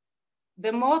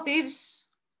 The motives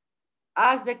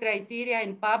as the criteria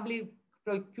in public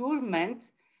procurement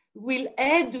will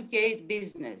educate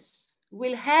business,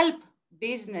 will help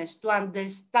business to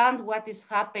understand what is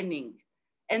happening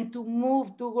and to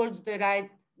move towards the right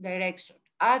direction.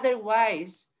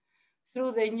 Otherwise,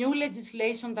 through the new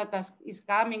legislation that is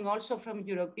coming also from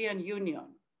European Union,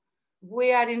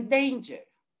 we are in danger.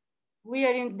 We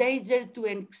are in danger to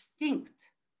extinct,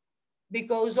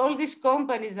 because all these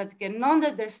companies that cannot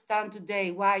understand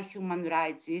today why human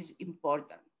rights is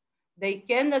important, they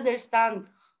can't understand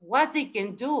what they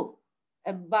can do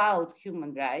about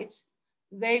human rights,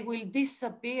 they will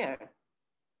disappear.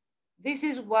 This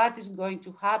is what is going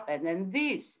to happen. And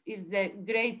this is the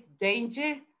great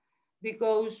danger,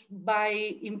 because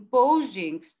by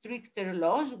imposing stricter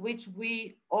laws, which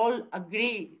we all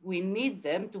agree we need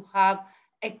them to have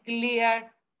a clear,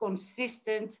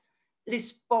 consistent,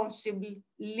 responsible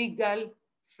legal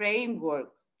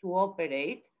framework to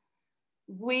operate,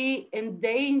 we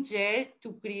endanger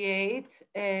to create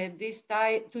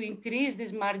to increase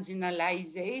this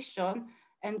marginalization,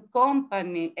 and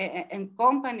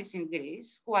companies in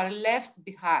Greece who are left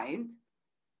behind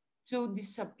to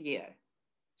disappear.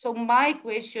 So my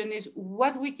question is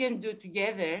what we can do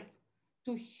together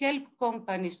to help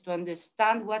companies to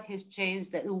understand what has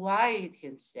changed and why it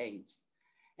has changed,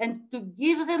 and to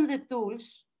give them the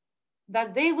tools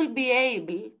that they will be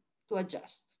able to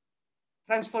adjust.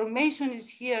 Transformation is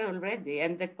here already,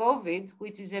 and the COVID,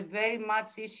 which is a very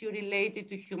much issue related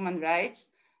to human rights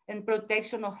and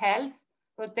protection of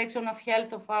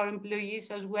health of our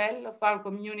employees as well, of our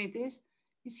communities,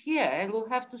 is here, and we'll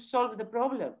have to solve the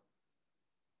problem.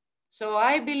 So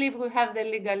I believe we have the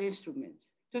legal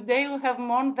instruments. Today we have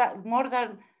more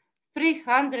than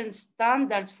 300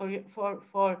 standards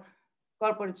for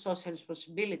corporate social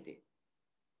responsibility.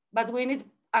 But we need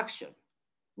action.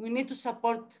 We need to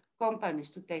support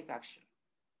companies to take action.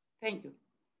 Thank you.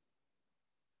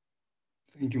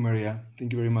 Thank you, Maria.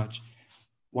 Thank you very much.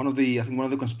 I think one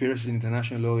of the conspiracies in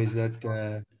international law is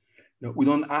that we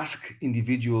don't ask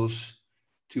individuals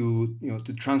to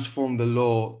transform the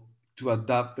law to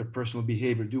adapt their personal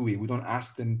behavior, do we? We don't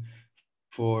ask them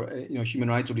for human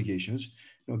rights obligations.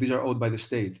 These are owed by the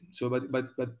state. So,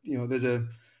 but there's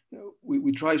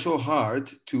we try so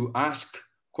hard to ask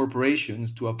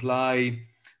corporations to apply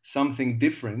something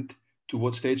different to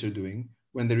what states are doing,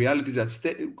 when the reality is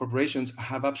that corporations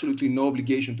have absolutely no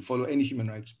obligation to follow any human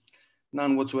rights,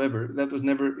 none whatsoever. That was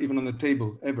never even on the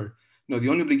table, ever. No, the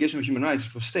only obligation of human rights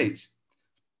is for states.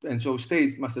 And so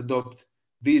states must adopt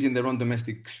these in their own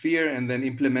domestic sphere and then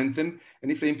implement them.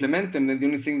 And if they implement them, then the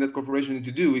only thing that corporations need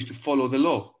to do is to follow the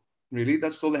law. Really,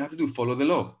 that's all they have to do, follow the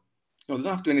law. No, they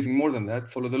don't have to do anything more than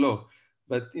that, follow the law.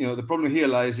 But the problem here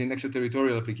lies in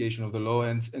extraterritorial application of the law,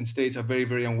 and states are very,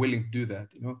 very unwilling to do that.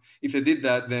 If they did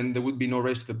that, then there would be no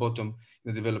race to the bottom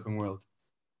in the developing world.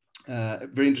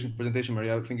 Very interesting presentation,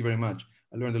 Maria. Thank you very much.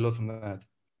 I learned a lot from that.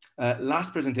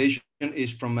 Last presentation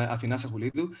is from Athina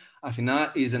Sakoulidou.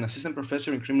 Athina is an assistant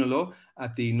professor in criminal law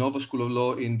at the Nova School of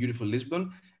Law in beautiful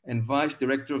Lisbon and vice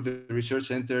director of the research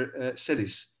center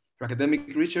CEDIS. Her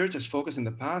academic research has focused in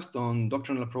the past on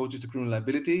doctrinal approaches to criminal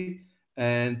liability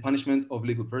and punishment of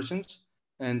legal persons,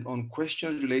 and on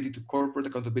questions related to corporate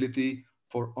accountability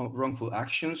for wrongful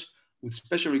actions, with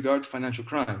special regard to financial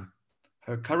crime.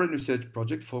 Her current research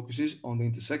project focuses on the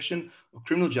intersection of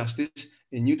criminal justice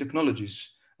and new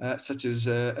technologies, such as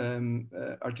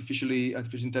artificial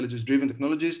intelligence-driven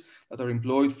technologies that are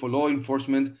employed for law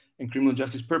enforcement and criminal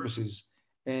justice purposes.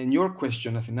 And your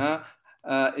question, Athina,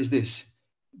 is this: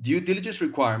 due diligence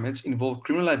requirements involve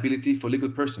criminal liability for legal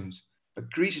persons, but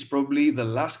Greece is probably the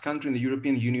last country in the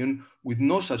European Union with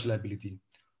no such liability.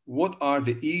 What are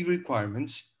the EU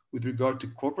requirements with regard to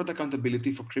corporate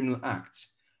accountability for criminal acts?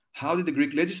 How did the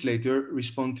Greek legislator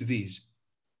respond to these?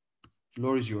 The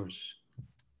floor is yours.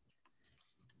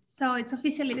 So it's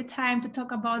officially the time to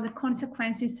talk about the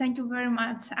consequences. Thank you very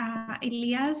much,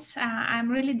 Elias.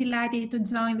 I'm really delighted to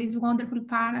join this wonderful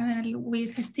panel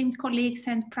with esteemed colleagues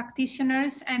and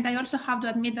practitioners. And I also have to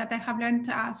admit that I have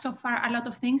learned so far a lot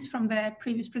of things from the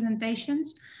previous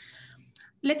presentations.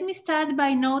 Let me start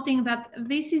by noting that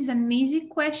this is an easy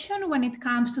question when it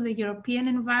comes to the European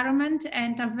environment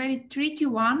and a very tricky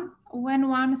one when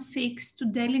one seeks to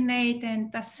delineate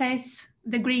and assess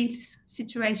the Greek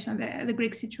situation, the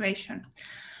Greek situation.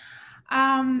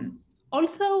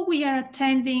 Although we are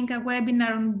attending a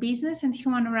webinar on business and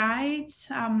human rights,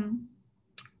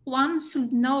 one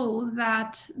should know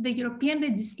that the European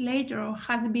legislator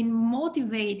has been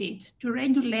motivated to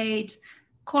regulate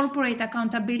corporate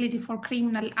accountability for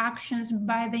criminal actions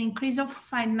by the increase of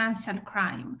financial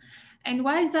crime. And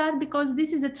why is that? Because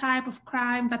this is a type of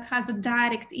crime that has a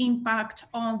direct impact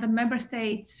on the member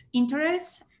states'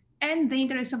 interests and the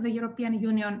interests of the European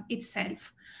Union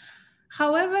itself.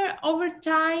 However, over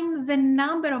time, the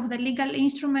number of the legal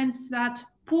instruments that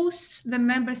push the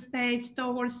member states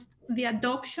towards the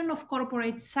adoption of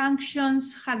corporate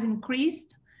sanctions has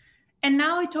increased. And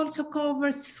now it also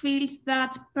covers fields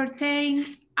that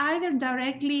pertain either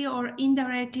directly or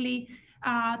indirectly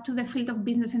to the field of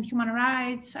business and human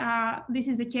rights. This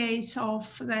is the case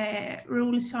of the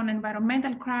rules on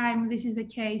environmental crime. This is the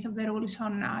case of the rules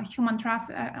on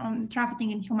on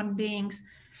trafficking in human beings,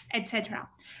 etc.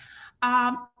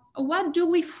 What do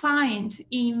we find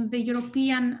in the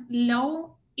European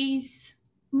law is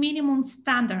minimum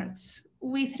standards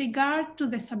with regard to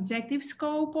the subjective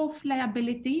scope of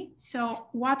liability. So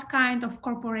what kind of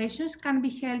corporations can be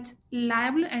held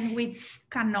liable and which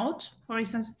cannot, for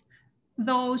instance,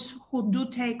 those who do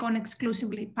take on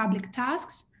exclusively public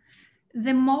tasks,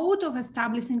 the mode of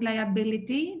establishing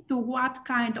liability, to what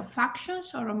kind of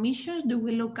actions or omissions do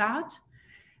we look at,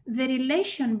 the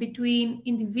relation between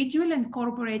individual and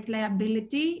corporate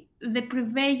liability. The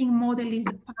prevailing model is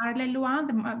the parallel one,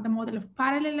 the model of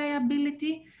parallel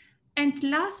liability. And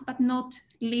last but not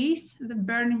least, the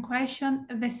burning question,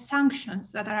 the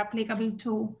sanctions that are applicable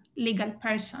to legal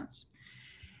persons.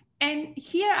 And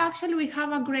here actually we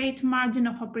have a great margin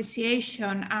of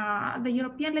appreciation. The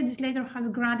European legislator has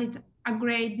granted a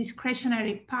great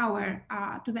discretionary power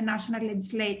to the national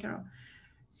legislator.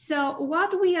 So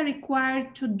what we are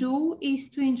required to do is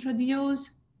to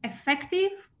introduce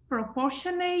effective,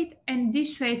 proportionate, and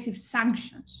dissuasive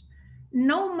sanctions,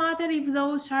 no matter if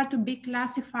those are to be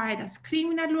classified as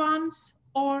criminal ones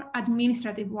or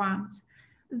administrative ones.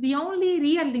 The only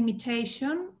real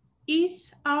limitation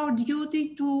is our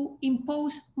duty to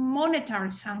impose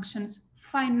monetary sanctions,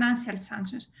 financial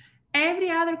sanctions. Every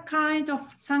other kind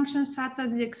of sanctions, such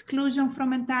as the exclusion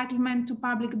from entitlement to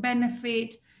public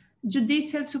benefit,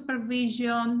 judicial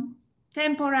supervision,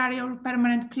 temporary or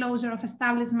permanent closure of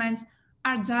establishments,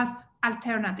 are just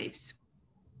alternatives.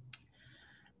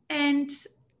 And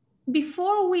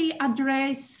before we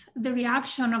address the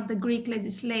reaction of the Greek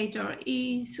legislator, it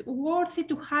is worthy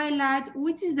to highlight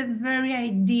which is the very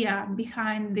idea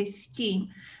behind this scheme.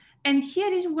 And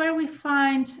here is where we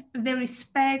find the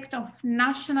respect of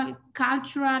national,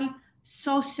 cultural,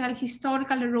 social,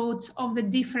 historical roots of the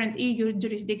different EU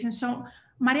jurisdictions. So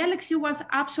Maria Alexiou was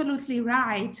absolutely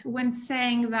right when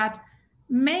saying that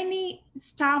many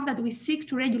stuff that we seek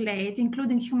to regulate,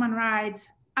 including human rights,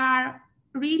 are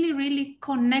really, really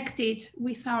connected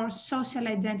with our social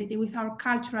identity, with our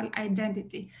cultural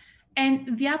identity.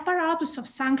 And the apparatus of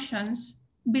sanctions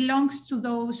belongs to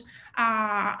those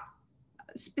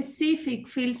specific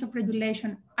fields of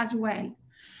regulation as well.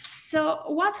 So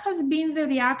what has been the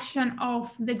reaction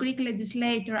of the Greek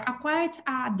legislator? A quite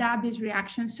dubious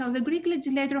reaction. So the Greek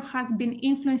legislator has been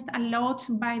influenced a lot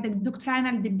by the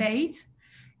doctrinal debate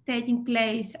taking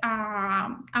place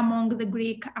among the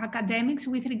Greek academics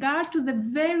with regard to the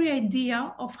very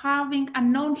idea of having a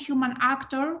non-human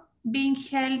actor being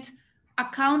held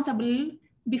accountable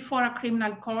before a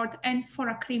criminal court and for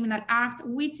a criminal act,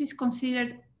 which is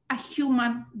considered a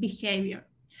human behavior.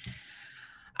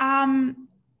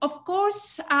 Of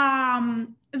course,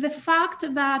 the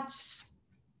fact that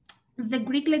the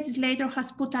Greek legislator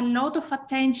has put a lot of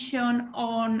attention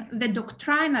on the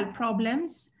doctrinal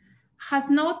problems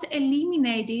has not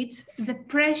eliminated the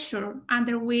pressure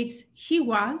under which he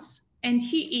was and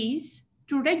he is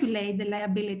to regulate the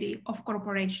liability of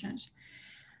corporations.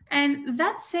 And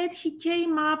that said, he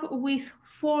came up with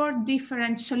 4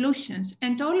 different solutions,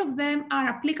 and all of them are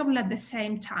applicable at the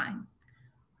same time.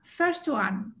 First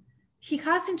one, he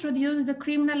has introduced the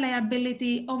criminal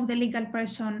liability of the legal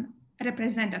person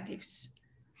representatives.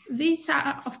 This,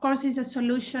 of course, is a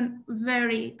solution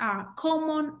very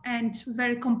common and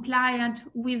very compliant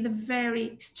with the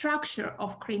very structure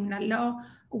of criminal law,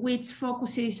 which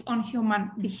focuses on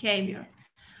human behavior.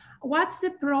 What's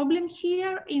the problem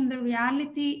here in the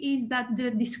reality is that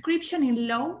the description in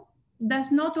law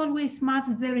does not always match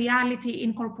the reality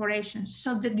in corporations.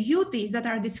 So the duties that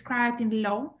are described in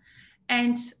law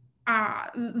and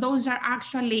those are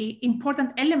actually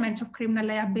important elements of criminal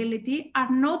liability,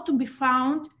 are not to be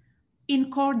found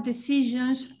in court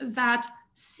decisions that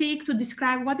seek to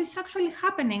describe what is actually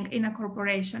happening in a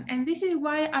corporation. And this is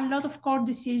why a lot of court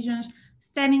decisions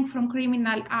stemming from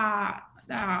criminal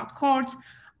courts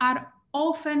are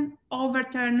often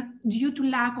overturned due to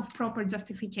lack of proper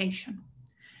justification.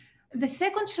 The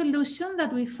second solution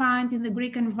that we find in the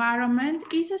Greek environment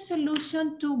is a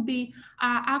solution to be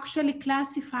actually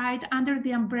classified under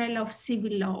the umbrella of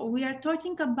civil law. We are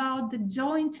talking about the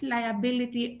joint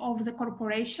liability of the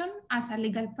corporation as a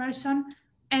legal person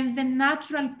and the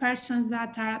natural persons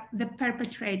that are the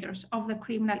perpetrators of the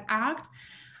criminal act.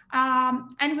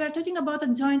 And we are talking about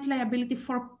a joint liability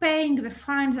for paying the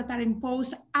fines that are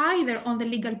imposed either on the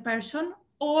legal person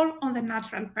or on the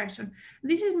natural person.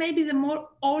 This is maybe the more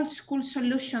old school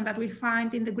solution that we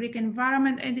find in the Greek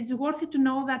environment, and it's worthy to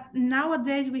know that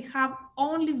nowadays we have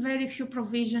only very few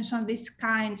provisions on this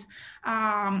kind,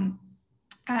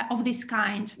 of this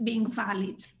kind being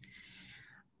valid.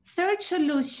 Third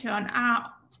solution,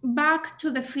 back to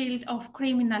the field of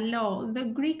criminal law, the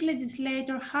Greek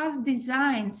legislator has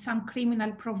designed some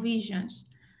criminal provisions,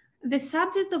 the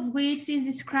subject of which is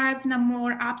described in a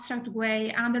more abstract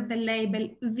way under the label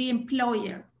the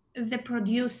employer, the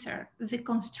producer, the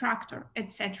constructor,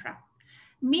 etc.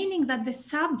 Meaning that the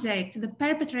subject, the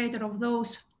perpetrator of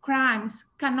those crimes,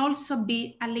 can also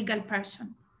be a legal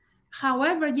person.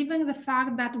 However, given the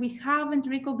fact that we haven't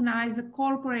recognized the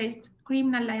corporate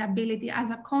criminal liability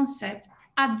as a concept,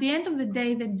 at the end of the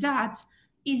day, the judge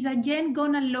is again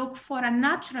going to look for a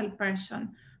natural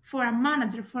person, for a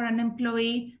manager, for an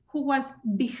employee who was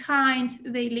behind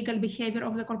the illegal behavior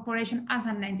of the corporation as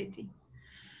an entity.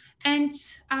 And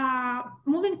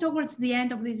moving towards the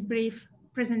end of this brief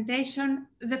presentation,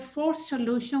 the fourth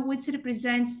solution, which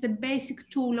represents the basic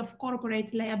tool of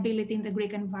corporate liability in the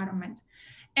Greek environment.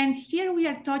 And here we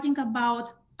are talking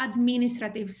about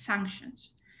administrative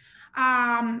sanctions.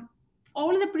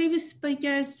 All the previous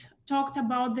speakers talked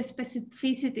about the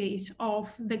specificities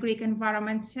of the Greek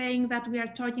environment, saying that we are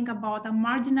talking about a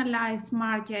marginalized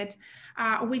market,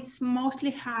 which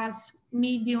mostly has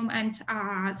medium and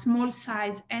small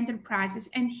size enterprises.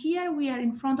 And here we are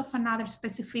in front of another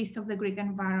specificity of the Greek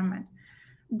environment.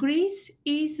 Greece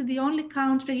is the only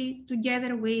country,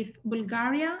 together with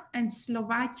Bulgaria and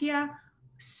Slovakia,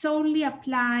 solely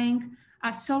applying,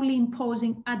 solely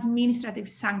imposing administrative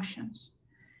sanctions.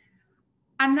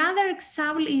 Another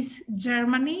example is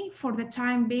Germany for the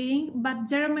time being, but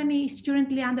Germany is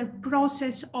currently under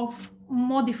process of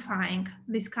modifying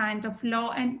this kind of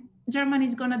law, and Germany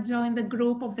is going to join the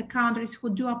group of the countries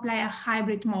who do apply a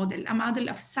hybrid model, a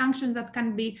model of sanctions that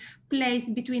can be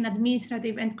placed between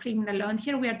administrative and criminal law. And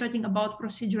here we are talking about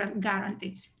procedural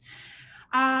guarantees.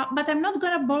 But I'm not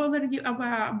going to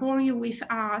bore you with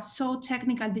so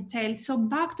technical details. So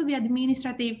back to the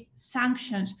administrative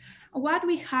sanctions. What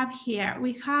we have here,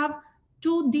 we have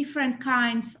two different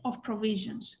kinds of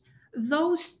provisions.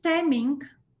 Those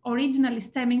originally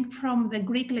stemming from the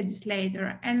Greek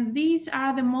legislator, and these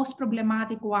are the most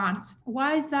problematic ones.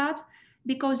 Why is that?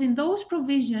 Because in those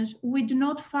provisions, we do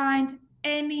not find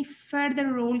any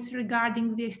further rules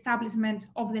regarding the establishment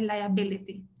of the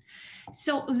liability.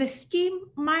 So the scheme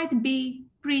might be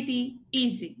pretty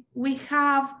easy. We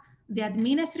have the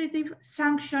administrative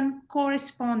sanction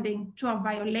corresponding to a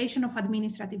violation of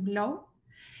administrative law,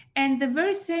 and the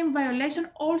very same violation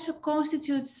also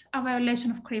constitutes a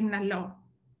violation of criminal law,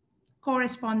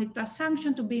 corresponding to a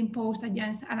sanction to be imposed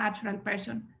against a natural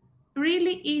person.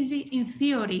 Really easy in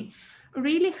theory,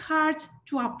 really hard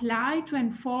to apply, to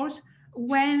enforce,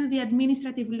 when the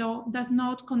administrative law does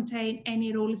not contain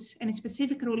any rules, any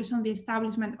specific rules on the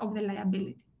establishment of the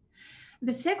liability.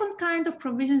 The second kind of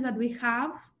provisions that we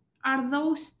have are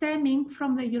those stemming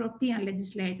from the European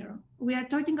legislator. We are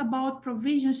talking about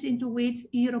provisions into which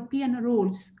European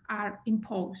rules are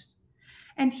imposed.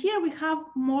 And here we have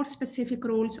more specific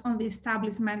rules on the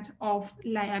establishment of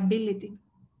liability.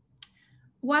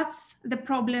 What's the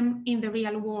problem in the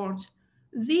real world?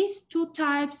 These two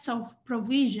types of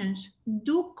provisions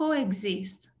do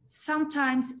coexist,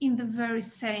 sometimes in the very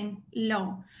same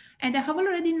law. And I have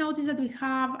already noticed that we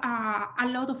have a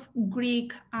lot of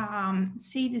Greek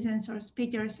citizens or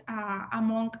speakers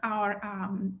among our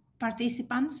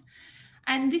participants.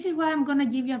 And this is why I'm going to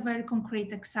give you a very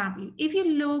concrete example. If you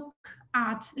look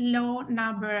at law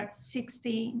number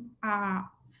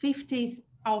 1650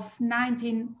 of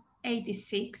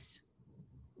 1986,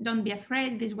 don't be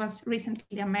afraid, this was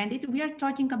recently amended. We are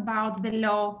talking about the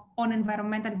law on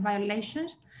environmental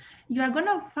violations. You are going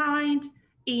to find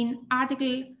in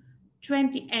Article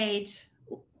 28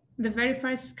 the very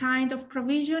first kind of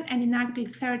provision, and in Article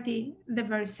 30, the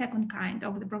very second kind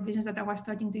of the provisions that I was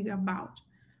talking to you about.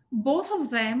 Both of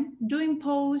them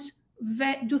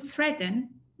do threaten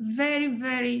very,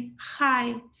 very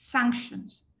high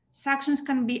sanctions. Sanctions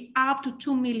can be up to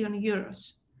 2 million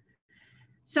euros.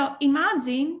 So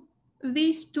imagine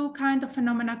these two kind of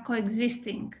phenomena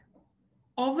coexisting: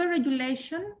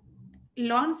 over-regulation,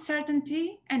 law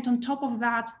uncertainty, and on top of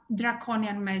that,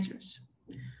 draconian measures.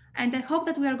 And I hope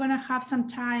that we are going to have some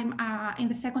time in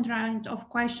the second round of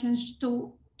questions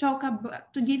to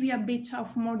give you a bit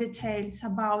of more details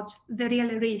about the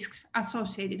real risks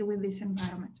associated with this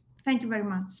environment. Thank you very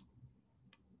much.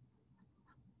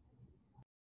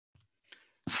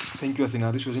 Thank you,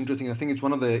 Athena. This was interesting. I think it's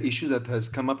one of the issues that has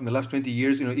come up in the last 20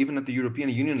 years, even at the European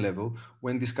Union level,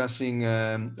 when discussing,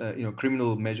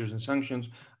 criminal measures and sanctions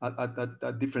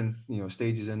at different,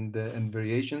 stages and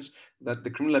variations, that the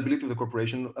criminal liability of the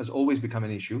corporation has always become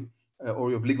an issue,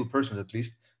 or of legal persons at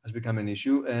least, has become an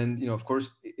issue. And, of course,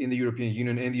 in the European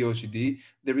Union and the OECD,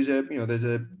 there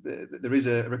is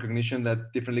a recognition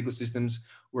that different legal systems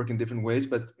work in different ways,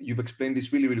 but you've explained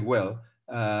this really, really well.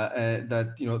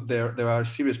 That there are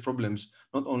serious problems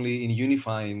not only in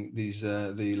unifying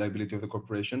the liability of the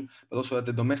corporation, but also at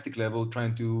the domestic level,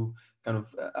 trying to kind of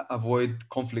avoid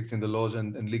conflicts in the laws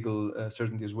and legal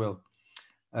certainty as well.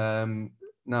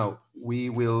 Now we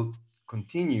will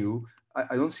continue.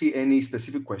 I don't see any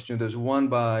specific question. There's one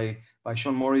by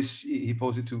Sean Morris. He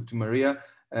posed it to Maria,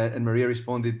 and Maria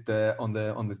responded on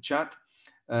the chat.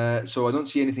 So I don't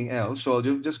see anything else. So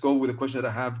I'll just go with the question that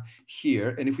I have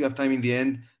here. And if we have time in the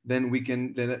end, then we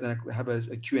can have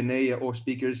a Q&A, or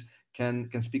speakers can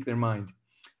speak their mind.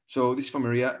 So this is for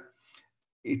Maria.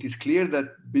 It is clear that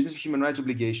business human rights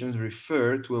obligations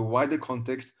refer to a wider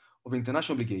context of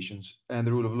international obligations and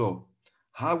the rule of law.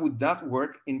 How would that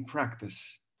work in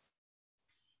practice?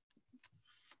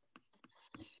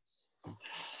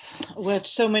 Well,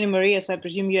 so many Marias, I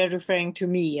presume you are referring to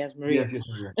me as Maria. Yes,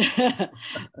 Maria.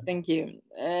 Thank you.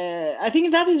 I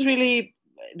think that is really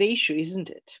the issue, isn't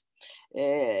it?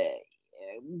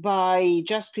 By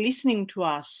just listening to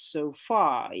us so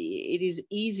far, it is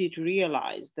easy to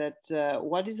realize that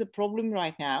what is the problem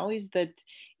right now is that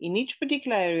in each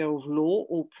particular area of law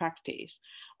or practice,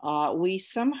 we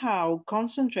somehow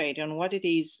concentrate on what it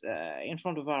is in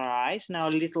front of our eyes in our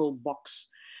little box.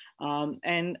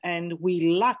 And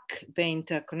we lack the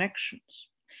interconnections.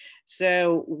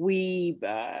 So we,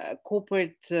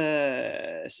 corporate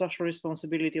social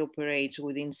responsibility operates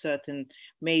within certain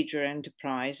major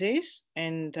enterprises,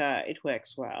 and it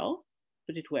works well,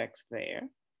 but it works there.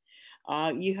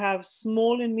 You have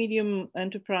small and medium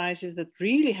enterprises that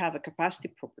really have a capacity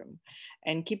problem.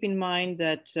 And keep in mind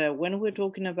that when we're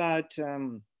talking about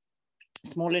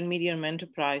small and medium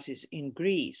enterprises in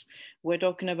Greece, we're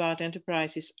talking about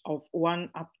enterprises of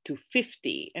 1 up to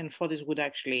 50, and Fotis would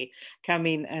actually come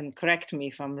in and correct me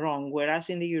if I'm wrong, whereas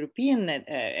in the European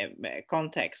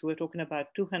context, we're talking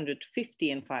about 250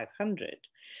 and 500.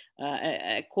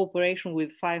 A corporation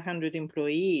with 500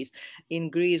 employees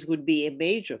in Greece would be a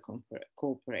major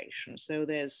corporation. So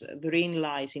therein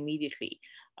lies immediately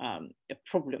a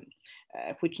problem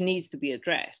which needs to be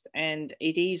addressed. And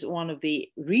it is one of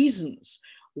the reasons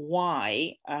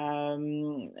why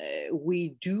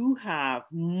we do have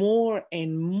more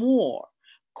and more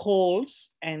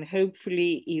calls and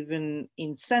hopefully even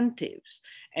incentives.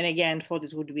 And again,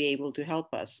 Fotis would be able to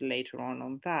help us later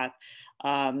on that,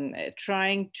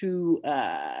 trying to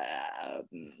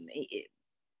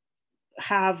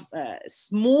have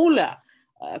smaller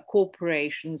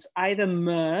corporations either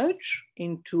merge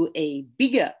into a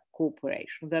bigger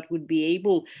corporation that would be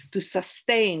able to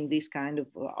sustain these kind of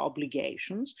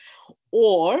obligations,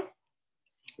 or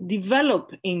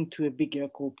develop into a bigger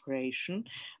corporation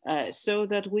so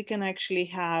that we can actually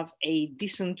have a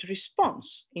decent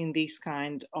response in these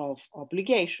kind of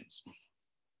obligations.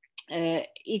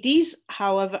 It is,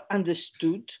 however,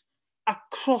 understood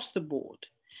across the board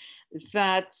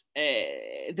that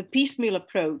the piecemeal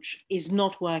approach is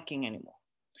not working anymore,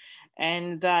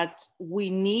 and that we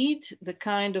need the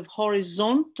kind of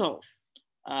horizontal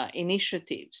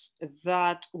initiatives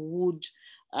that would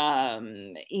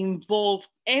involve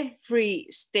every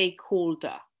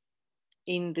stakeholder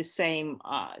in the same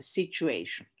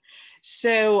situation.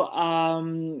 So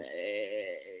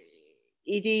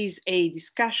it is a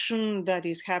discussion that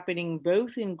is happening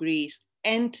both in Greece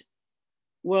and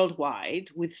worldwide,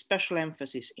 with special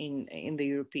emphasis in the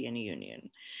European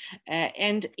Union.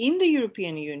 And in the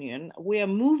European Union, we are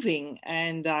moving,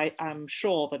 and I'm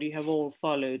sure that you have all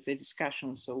followed the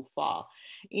discussion so far,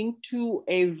 into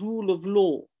a rule of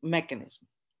law mechanism.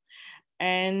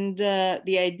 And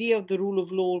the idea of the rule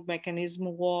of law mechanism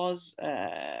was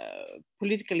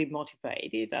politically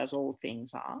motivated, as all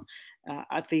things are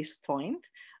at this point.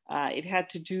 It had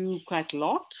to do quite a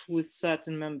lot with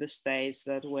certain member states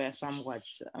that were somewhat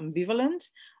ambivalent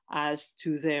as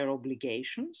to their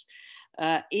obligations.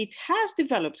 It has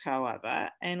developed, however,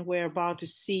 and we're about to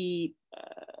see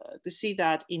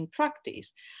that in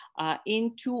practice,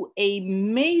 into a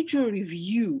major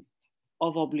review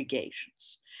of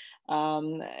obligations.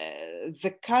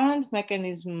 The current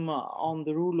mechanism on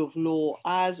the rule of law,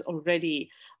 as already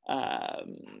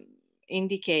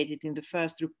indicated in the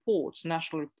first reports,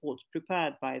 national reports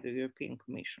prepared by the European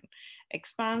Commission,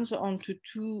 expands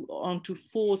onto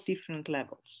four different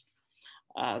levels.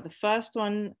 The first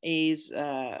one is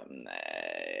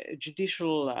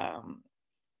judicial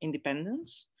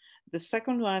independence. The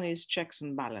second one is checks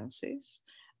and balances.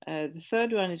 The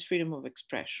third one is freedom of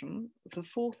expression. The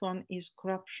fourth one is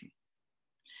corruption.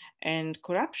 And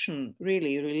corruption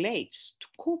really relates to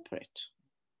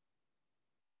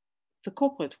the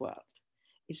corporate world.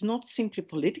 It's not simply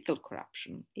political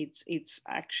corruption. It's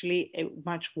actually a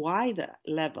much wider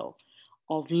level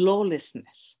of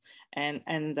lawlessness and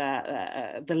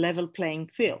the level playing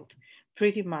field,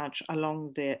 pretty much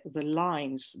along the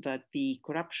lines that the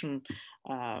corruption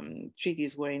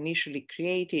treaties were initially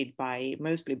created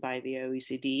mostly by the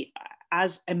OECD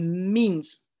as a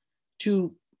means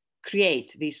to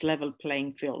create this level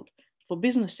playing field for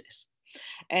businesses.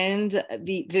 And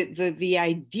the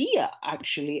idea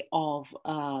actually of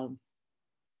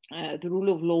the rule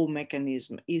of law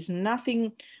mechanism is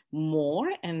nothing more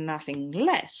and nothing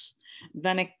less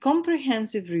than a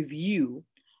comprehensive review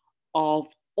of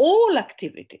all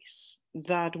activities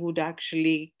that would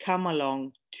actually come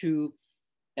along to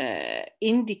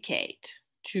indicate,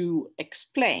 to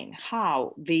explain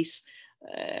how this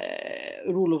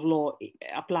rule of law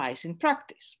applies in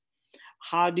practice.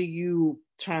 How do you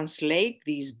translate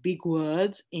these big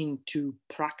words into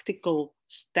practical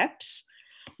steps?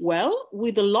 Well,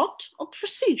 with a lot of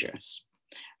procedures.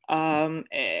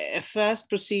 A first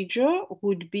procedure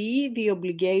would be the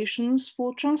obligations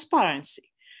for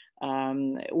transparency.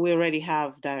 We already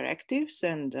have directives,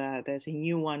 and there's a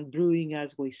new one brewing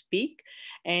as we speak.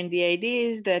 And the idea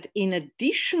is that in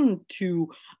addition to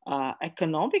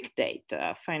economic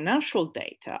data, financial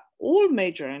data, all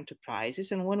major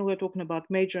enterprises, and when we're talking about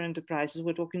major enterprises,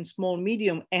 we're talking small,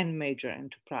 medium, and major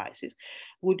enterprises,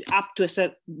 would up to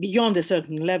beyond a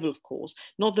certain level, of course,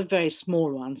 not the very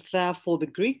small ones. Therefore, the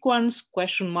Greek ones,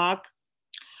 question mark,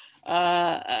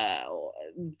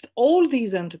 all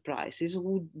these enterprises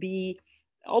would be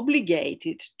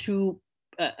obligated to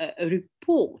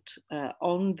report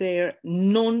on their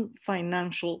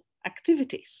non-financial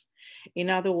activities. In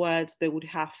other words, they would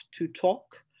have to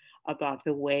talk about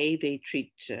the way they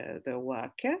treat their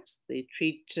workers, they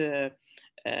treat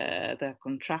their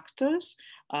contractors.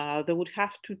 They would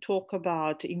have to talk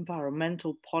about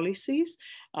environmental policies.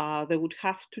 They would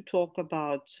have to talk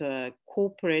about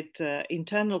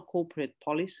internal corporate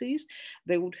policies.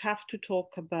 They would have to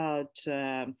talk about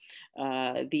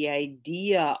the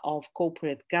idea of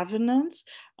corporate governance.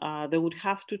 They would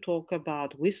have to talk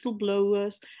about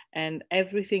whistleblowers and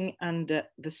everything under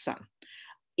the sun.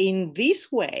 In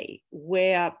this way,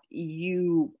 where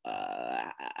you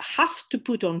have to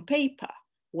put on paper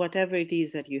whatever it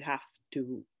is that you have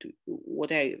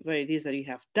whatever it is that you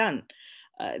have done,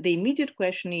 the immediate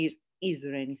question is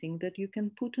there anything that you can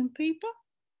put on paper?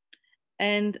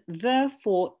 And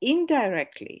therefore,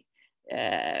 indirectly,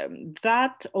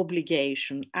 that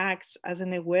obligation acts as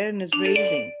an awareness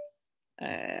raising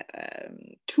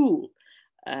tool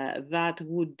that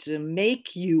would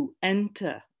make you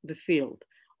enter the field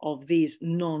of these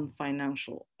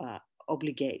non-financial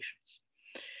obligations.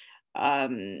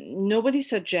 Nobody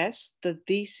suggests that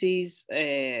this is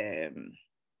an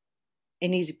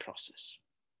easy process.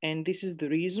 And this is the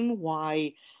reason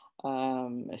why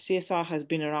CSR has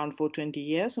been around for 20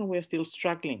 years and we're still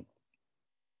struggling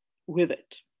with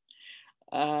it.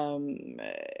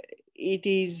 It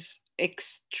is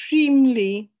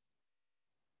extremely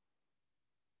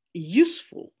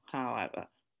useful, however,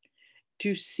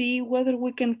 to see whether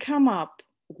we can come up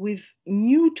with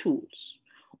new tools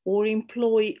or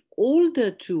employ older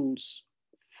tools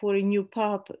for a new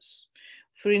purpose.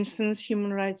 For instance,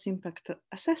 human rights impact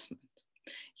assessment.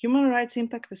 Human rights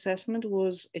impact assessment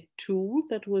was a tool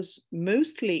that was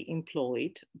mostly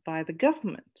employed by the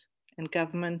government and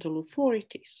governmental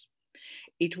authorities.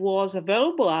 It was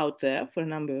available out there for a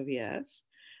number of years.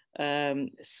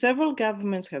 Several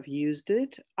governments have used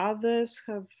it. Others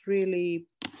have really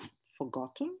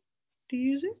forgotten to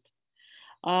use it.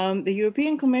 The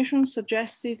European Commission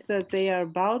suggested that they are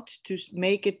about to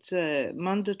make it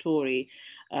mandatory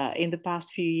in the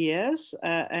past few years,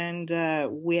 and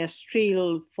we are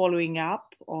still following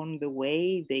up on the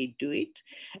way they do it.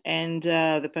 And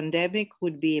the pandemic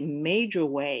would be a major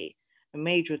way, a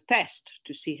major test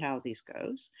to see how this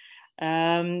goes.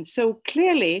 So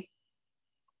clearly,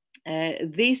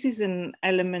 this is an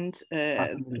element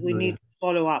we need to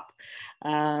follow up.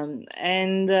 I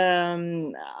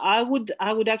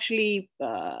would actually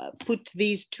put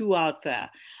these two out there.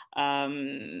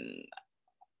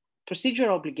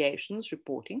 Procedure obligations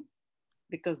reporting,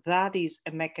 because that is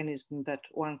a mechanism that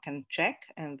one can check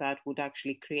and that would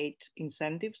actually create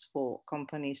incentives for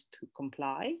companies to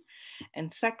comply.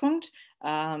 And second,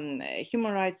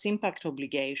 human rights impact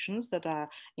obligations that are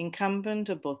incumbent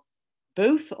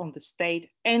both on the state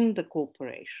and the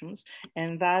corporations,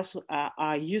 and thus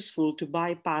are useful to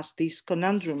bypass this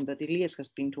conundrum that Elias has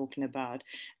been talking about,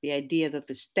 the idea that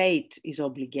the state is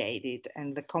obligated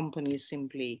and the companies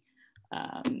simply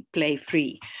play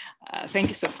free. Thank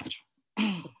you so much.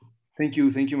 Thank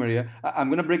you, Maria. I'm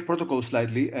going to break protocol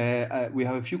slightly. We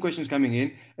have a few questions coming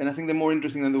in, and I think they're more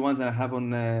interesting than the ones that I have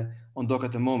on doc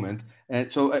at the moment.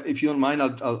 So if you don't mind,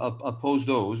 I'll pose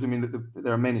those. I mean,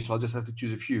 there are many, so I'll just have to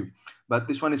choose a few. But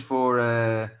this one is for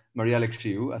Maria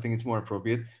Alexiou. I think it's more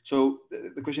appropriate. So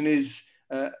the question is,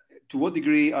 to what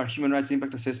degree are human rights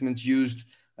impact assessments used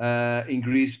in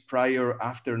Greece prior or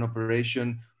after an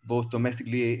operation, both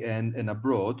domestically and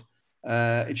abroad?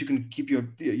 If you can keep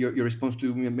your response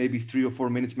to maybe 3 or 4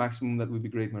 minutes maximum, that would be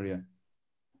great, Maria.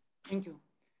 Thank you.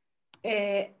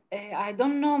 I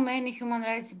don't know many human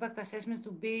rights impact assessments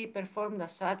to be performed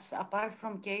as such, apart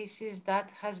from cases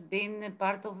that has been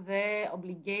part of the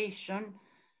obligation,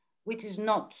 which is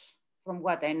not, from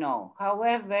what I know.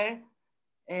 However,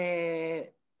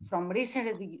 from recent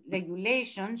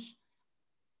regulations,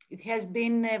 it has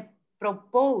been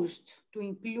proposed to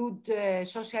include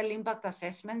social impact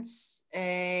assessments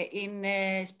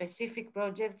in specific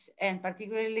projects, and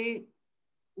particularly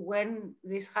when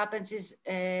this happens is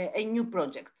a new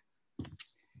project.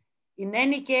 In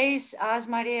any case, as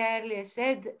Maria earlier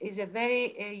said, is a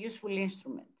very useful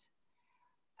instrument.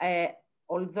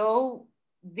 Although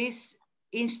this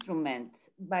instrument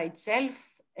by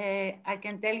itself, I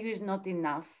can tell you, is not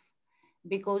enough,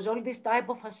 because all this type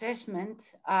of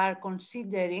assessment are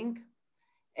considering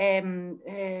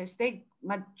state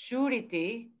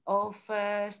maturity of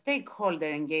stakeholder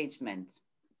engagement,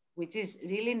 which is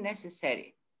really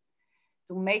necessary.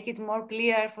 To make it more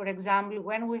clear, for example,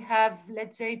 when we have,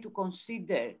 let's say, to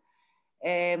consider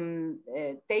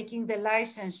taking the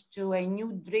license to a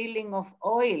new drilling of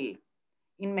oil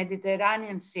in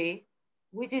Mediterranean Sea,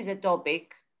 which is a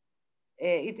topic,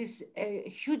 it is a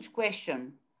huge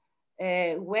question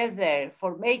whether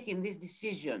for making this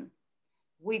decision,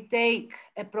 we take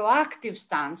a proactive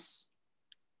stance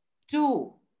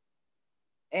to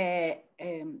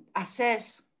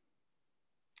assess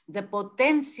the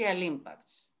potential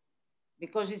impacts,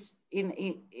 because it's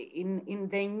in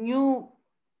the new,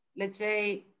 let's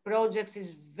say, projects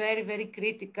is very, very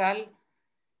critical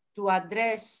to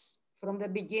address from the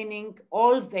beginning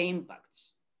all the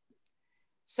impacts.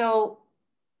 So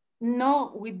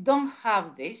no, we don't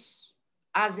have this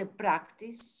as a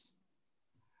practice.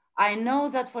 I know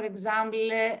that, for example,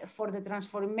 for the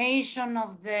transformation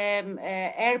of the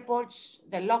airports,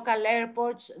 the local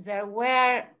airports, there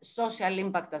were social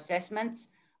impact assessments,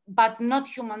 but not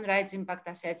human rights impact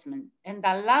assessment. And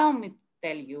allow me to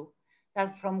tell you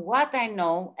that from what I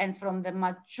know and from the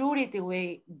maturity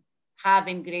we have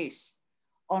in Greece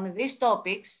on these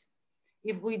topics,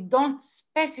 if we don't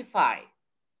specify,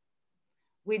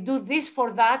 we do this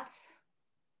for that,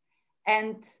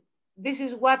 and this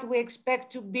is what we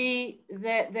expect to be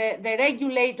the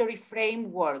regulatory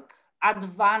framework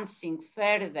advancing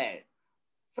further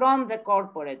from the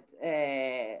corporate,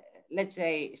 let's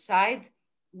say, side.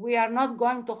 We are not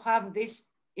going to have this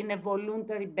in a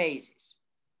voluntary basis.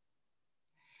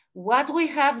 What we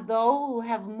have, though, we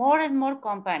have more and more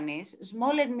companies,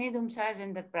 small and medium-sized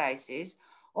enterprises,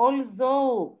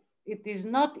 although it is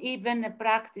not even a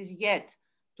practice yet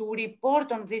to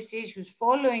report on these issues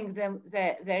following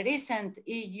the recent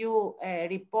EU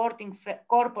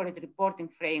corporate reporting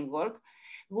framework.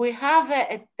 We have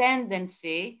a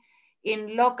tendency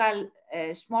in local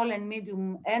small and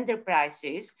medium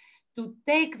enterprises to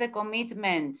take the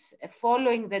commitments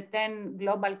following the 10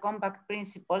 Global Compact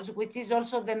principles, which is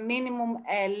also the minimum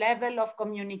level of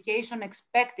communication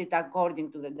expected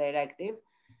according to the directive,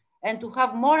 and to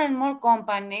have more and more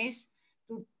companies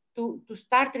to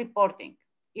start reporting.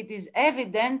 it is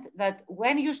evident that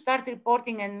when you start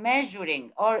reporting and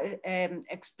measuring or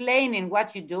explaining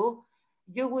what you do,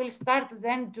 you will start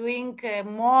then doing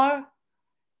more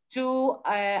to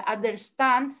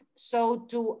understand, so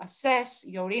to assess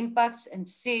your impacts and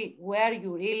see where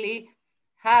you really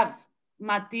have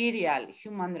material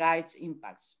human rights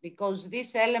impacts. Because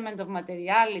this element of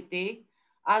materiality,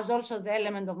 as also the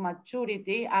element of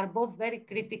maturity, are both very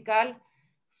critical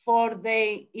for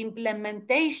the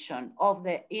implementation of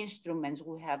the instruments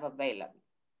we have available.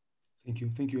 Thank you.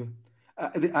 Thank you.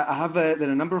 I have there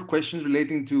are a number of questions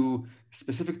relating to a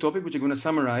specific topic, which I'm going to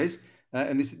summarize.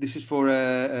 And this is for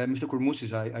Mr.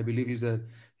 Kourmousis. I believe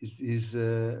he's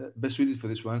best suited for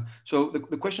this one. So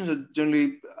the questions are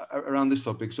generally around this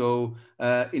topic. So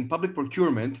in public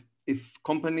procurement, if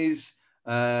companies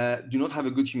do not have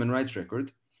a good human rights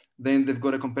record, then they've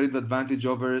got a competitive advantage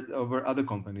over other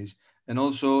companies. And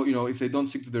also, if they don't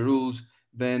stick to the rules,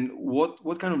 then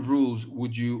what kind of rules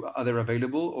are there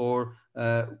available or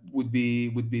would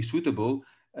be suitable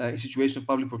in situation of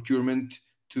public procurement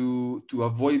to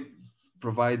avoid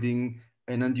providing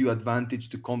an undue advantage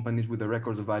to companies with a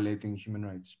record of violating human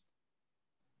rights?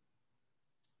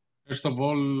 First of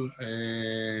all,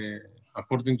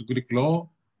 according to Greek law,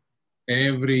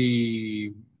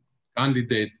 every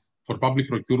candidate for public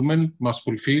procurement must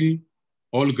fulfill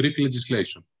all Greek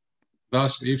legislation.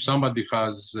 Thus, if somebody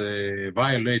has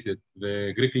violated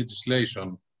the Greek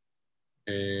legislation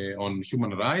on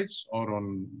human rights or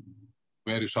on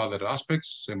various other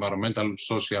aspects, environmental,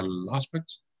 social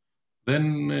aspects,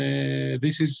 then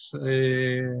this is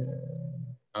a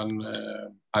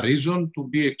reason to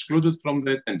be excluded from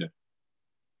the tender.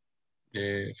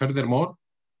 Furthermore,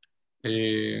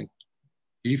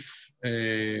 if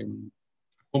a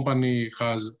company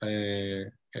has,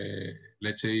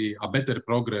 let's say, a better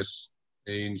progress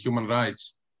in human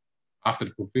rights after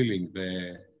fulfilling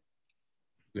the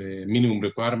minimum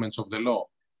requirements of the law,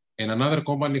 and another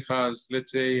company has,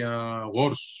 let's say, a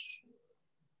worse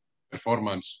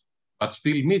performance, but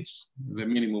still meets the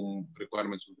minimum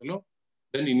requirements of the law,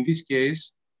 then in this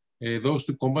case, those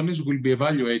two companies will be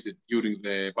evaluated during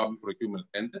the public procurement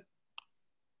tender.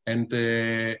 And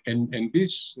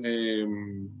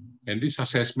this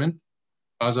assessment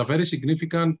has a very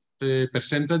significant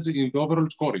percentage in the overall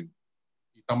scoring.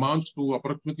 It amounts to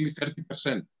approximately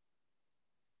 30%.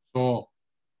 So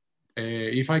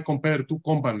if I compare two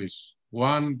companies,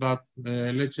 one that,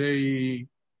 let's say,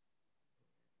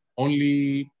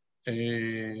 only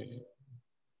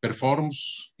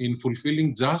performs in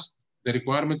fulfilling just the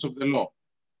requirements of the law,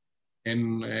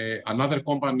 and another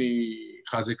company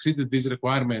has exceeded these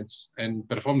requirements and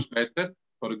performs better,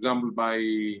 for example, by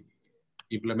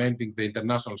implementing the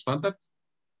international standards,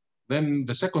 then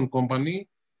the second company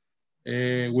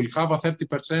will have a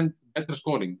 30% better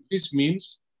scoring. Which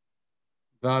means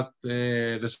that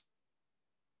the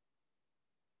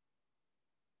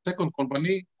second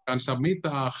company can submit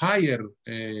a higher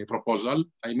proposal,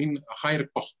 I mean a higher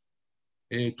cost,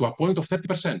 to a point of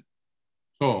 30%.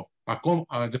 So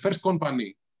the first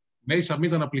company may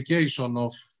submit an application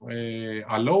of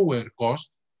a lower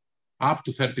cost, up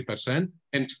to 30%,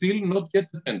 and still not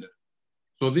get the tender.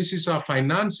 So this is a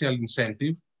financial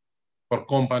incentive for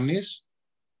companies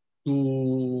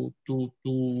to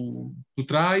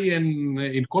try and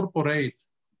incorporate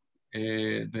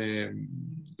the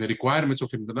requirements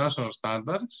of international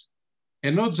standards,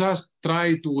 and not just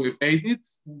try to evade it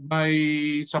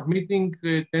by submitting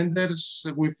tenders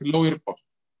with lower cost.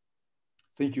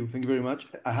 Thank you. Thank you very much.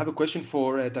 I have a question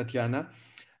for Tatiana.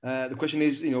 The question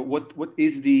is, what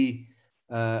is the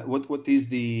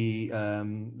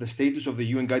status of the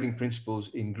UN guiding principles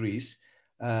in Greece?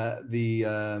 The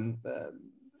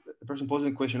person posing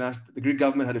the question asked, the Greek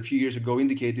government had a few years ago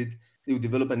indicated they would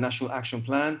develop a national action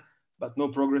plan, but no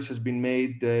progress has been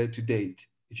made to date.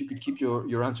 If you could keep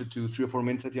your answer to 3 or 4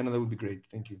 minutes, Tatiana, that would be great.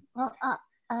 Thank you. Well,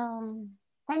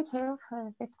 thank you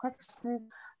for this question,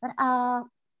 but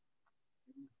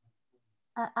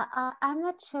I'm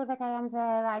not sure that I am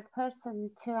the right person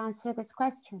to answer this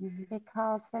question,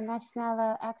 because the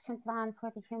National Action Plan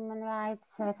for the Human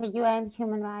Rights, the UN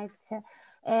Human Rights,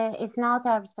 is not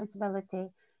our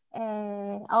responsibility.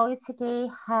 OECD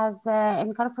has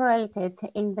incorporated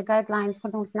in the guidelines for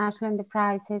multinational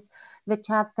enterprises, the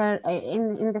chapter,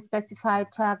 in the specified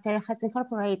chapter, has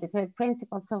incorporated the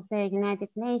principles of the United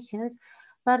Nations,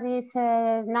 but is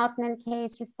not in any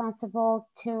case responsible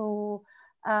to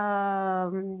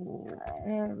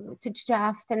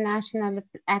draft a national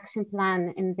action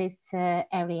plan in this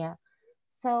area.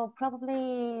 So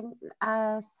probably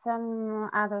some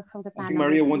other from the panel. I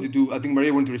think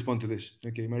Maria wanted to respond to this.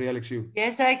 Okay, Maria Alexiou.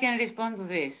 Yes, I can respond to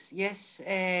this. Yes,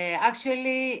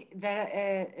 actually,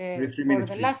 for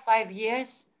the last 5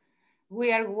 years,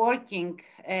 we are working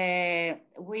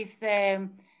with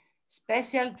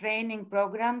special training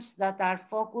programs that are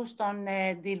focused on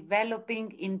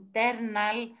developing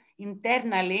internally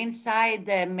inside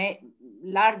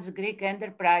large Greek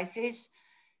enterprises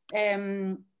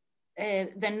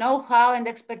the know-how and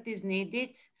expertise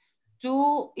needed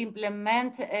to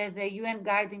implement the UN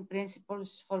guiding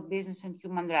principles for business and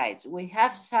human rights. We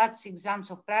have such examples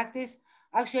of practice.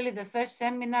 Actually, the first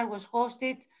seminar was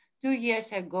hosted 2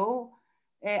 years ago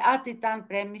at Titan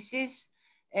premises.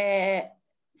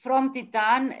 From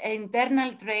Titan,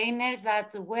 internal trainers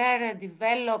that were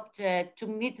developed to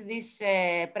meet this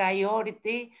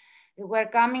priority were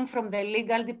coming from the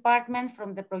legal department,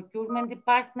 from the procurement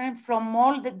department, from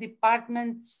all the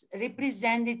departments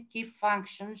represented key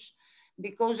functions,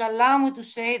 because allow me to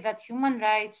say that human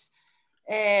rights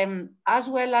as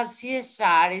well as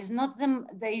CSR is not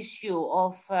the issue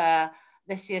of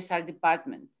the CSR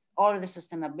department or the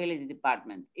sustainability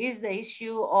department, is the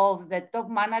issue of the top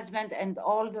management and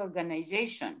all the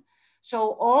organization.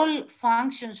 So all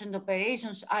functions and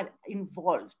operations are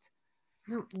involved.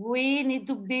 We need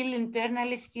to build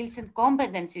internally skills and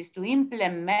competencies to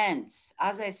implement,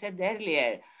 as I said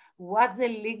earlier, what the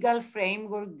legal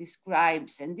framework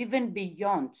describes, and even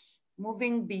beyond,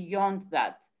 moving beyond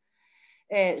that.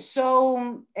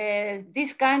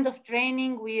 This kind of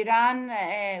training we run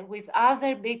with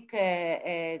other big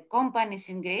companies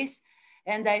in Greece,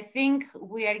 and I think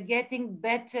we are getting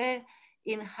better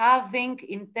in having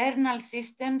internal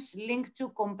systems linked to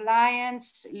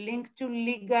compliance, linked to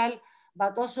legal,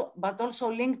 but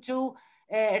also linked to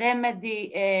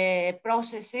remedy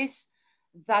processes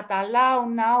that allow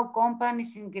now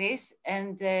companies in Greece,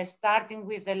 and starting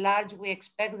with the large, we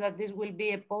expect that this will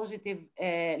be a positive,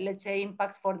 let's say,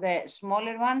 impact for the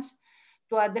smaller ones,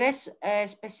 to address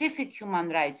specific human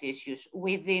rights issues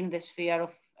within the sphere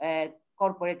of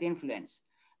corporate influence,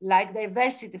 like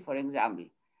diversity, for example.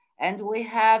 And we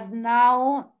have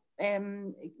now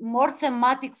more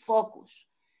thematic focus.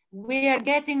 We are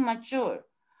getting mature.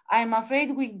 I'm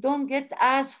afraid we don't get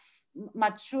as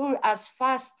mature as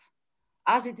fast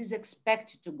as it is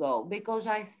expected to go, because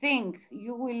I think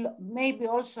you will maybe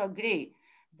also agree,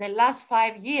 the last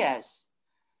 5 years,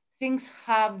 things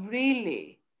have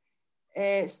really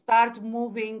start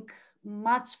moving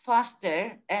much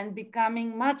faster and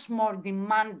becoming much more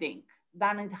demanding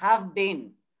than it have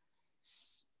been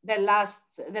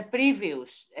the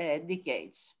previous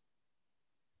decades.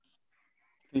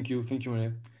 Thank you,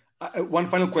 Maria. One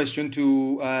final question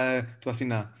to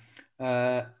Athina,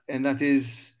 and that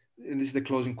is, and this is the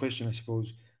closing question, I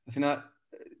suppose. Athina,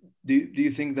 do you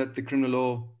think that the criminal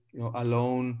law,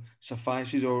 alone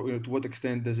suffices, or to what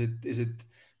extent does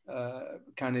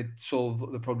can it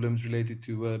solve the problems related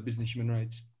to business human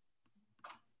rights?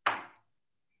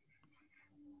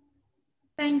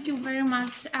 Thank you very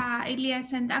much,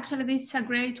 Elias. And actually, this is a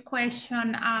great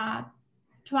question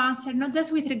to answer, not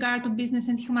just with regard to business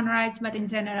and human rights, but in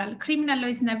general. Criminal law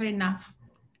is never enough.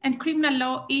 And criminal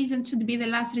law should be the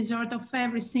last resort of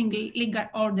every single legal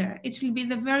order. It should be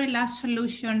the very last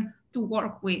solution to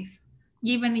work with,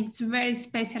 given its very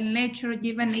special nature,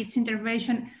 given its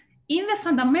intervention in the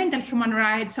fundamental human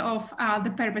rights of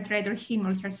the perpetrator, him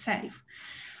or herself.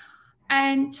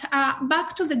 And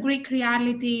back to the Greek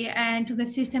reality and to the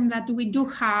system that we do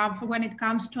have when it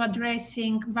comes to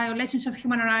addressing violations of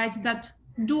human rights that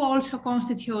do also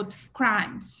constitute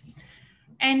crimes.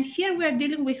 And here we are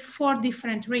dealing with 4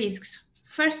 different risks.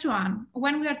 First one,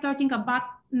 when we are talking about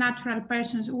natural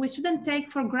persons, we shouldn't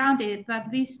take for granted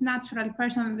that this natural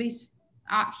person, this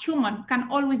human, can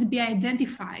always be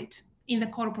identified in the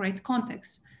corporate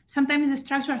context. Sometimes the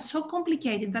structures are so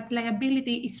complicated that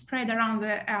liability is spread around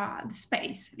the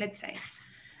space, let's say.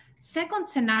 Second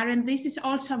scenario, and this is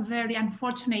also a very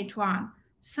unfortunate one,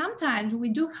 sometimes we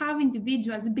do have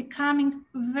individuals becoming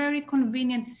very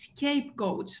convenient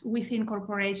scapegoats within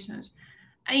corporations.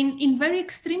 In very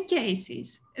extreme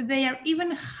cases, they are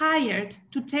even hired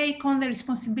to take on the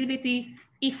responsibility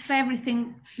if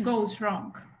everything goes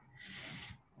wrong.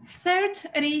 Third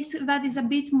risk that is a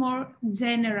bit more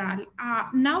general.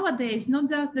 Nowadays, not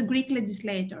just the Greek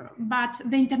legislator, but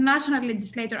the international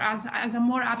legislator as a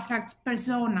more abstract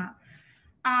persona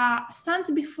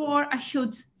stands before a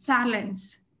huge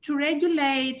challenge to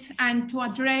regulate and to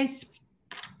address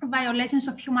violations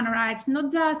of human rights,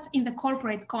 not just in the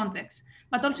corporate context,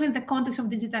 but also in the context of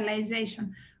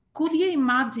digitalization. Could you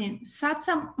imagine such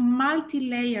a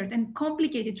multi-layered and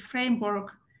complicated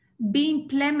framework being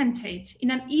implemented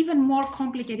in an even more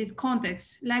complicated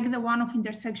context, like the one of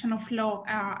intersection of law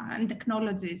and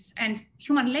technologies and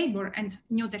human labor and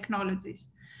new technologies?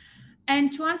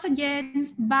 And once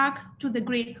again, back to the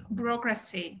Greek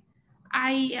bureaucracy.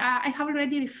 I have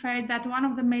already referred that one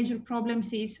of the major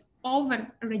problems is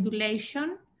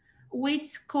over-regulation,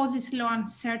 which causes law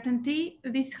uncertainty.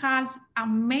 This has a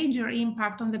major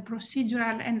impact on the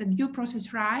procedural and the due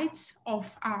process rights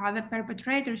of the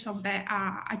perpetrators, of the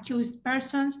accused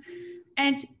persons.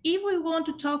 And if we want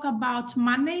to talk about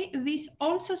money, this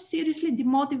also seriously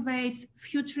demotivates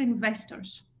future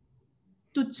investors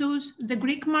to choose the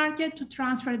Greek market to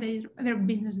transfer their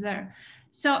business there.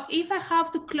 So if I have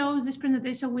to close this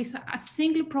presentation with a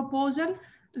single proposal,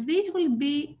 this will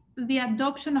be the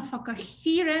adoption of a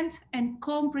coherent and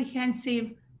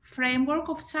comprehensive framework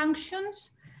of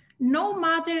sanctions, no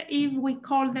matter if we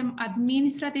call them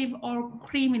administrative or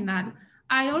criminal.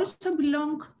 I also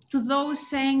belong to those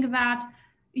saying that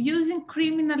using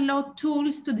criminal law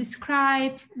tools to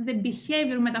describe the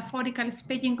behavior, metaphorically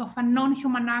speaking, of a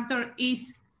non-human actor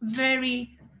is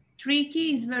very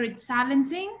tricky, is very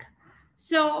challenging.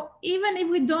 So even if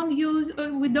we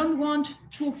don't want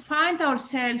to find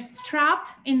ourselves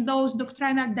trapped in those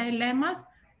doctrinal dilemmas,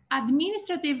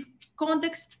 administrative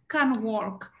context can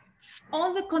work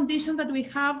on the condition that we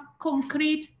have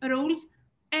concrete rules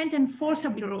and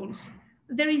enforceable rules.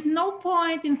 There is no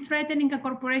point in threatening a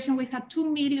corporation with a 2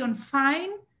 million fine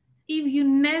if you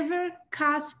never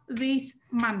cash this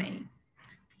money.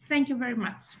 Thank you very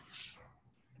much.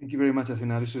 Thank you very much,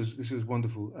 Athena. This was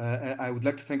wonderful. I would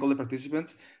like to thank all the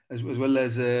participants as well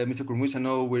as Mr. Kourmoutis. I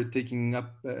know we're taking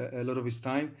up a lot of his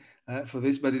time for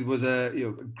this, but it was a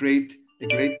great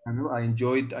panel. I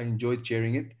enjoyed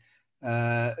chairing it.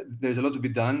 There's a lot to be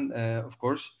done, of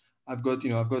course. I've got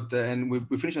and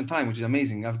we finished on time, which is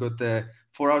amazing. I've got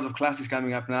 4 hours of classes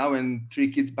coming up now and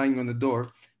 3 kids banging on the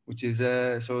door, which is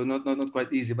so not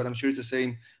quite easy, but I'm sure it's the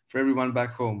same for everyone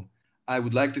back home. I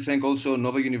would like to thank also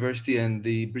Nova University and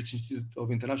the British Institute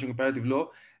of International Comparative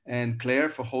Law and Claire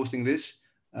for hosting this.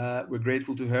 We're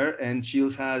grateful to her, and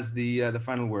Shields has the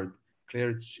final word.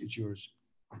 Claire, it's yours.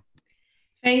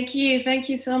 Thank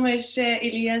you so much,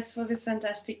 Ilias, for this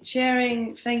fantastic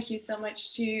sharing. Thank you so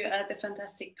much to the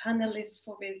fantastic panelists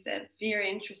for this very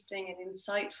interesting and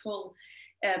insightful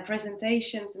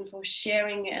presentations and for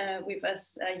sharing with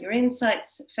us your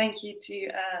insights. Thank you to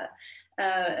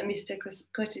Mr.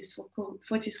 Fotis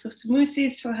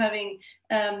Kourmoutis for having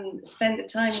spent the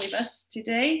time with us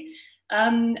today.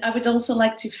 I would also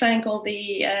like to thank all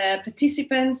the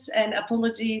participants and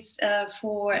apologies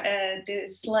for the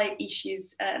slight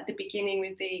issues at the beginning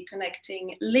with the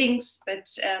connecting links, but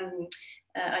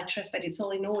I trust that it's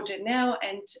all in order now,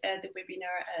 and the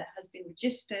webinar has been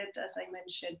registered. As I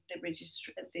mentioned, the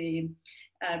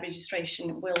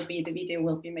registration the video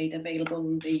will be made available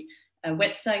on the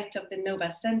website of the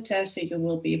Nova Center, so you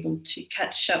will be able to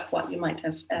catch up what you might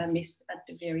have missed at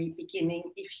the very beginning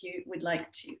if you would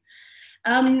like to.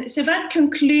 So that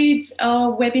concludes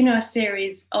our webinar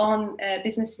series on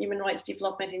business and human rights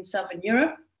development in Southern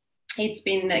Europe. It's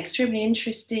been extremely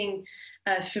interesting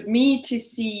for me to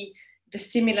see the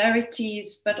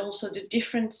similarities, but also the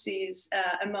differences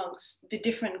amongst the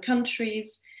different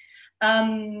countries.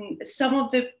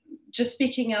 Just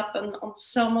picking up on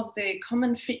some of the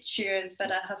common features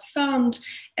that I have found,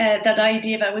 that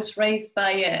idea that was raised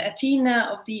by Athena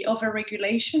of the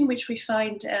overregulation, which we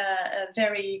find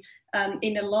very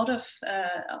in a lot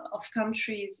of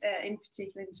countries, in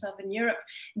particular in Southern Europe,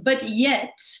 but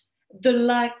yet the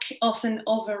lack of an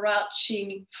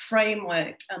overarching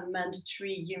framework on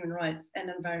mandatory human rights and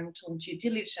environmental due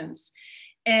diligence.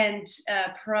 And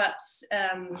perhaps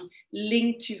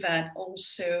linked to that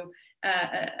also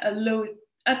a low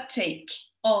uptake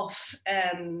of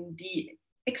the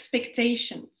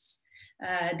expectations,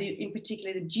 in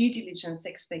particular the due diligence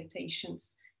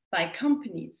expectations by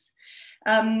companies.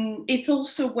 It's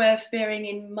also worth bearing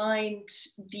in mind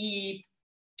the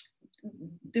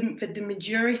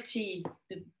majority,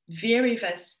 the very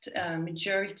vast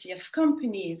majority of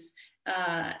companies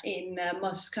in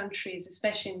most countries,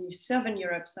 especially in Southern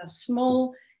Europe, are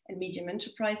small and medium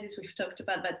enterprises. We've talked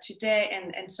about that today,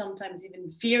 and sometimes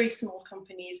even very small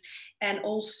companies. And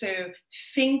also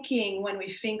when we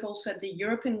think also at the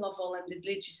European level and the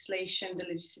legislation, the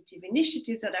legislative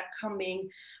initiatives that are coming,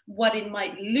 what it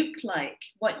might look like,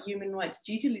 what human rights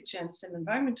due diligence and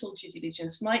environmental due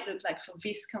diligence might look like for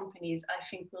these companies, I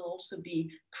think will also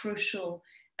be crucial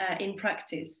in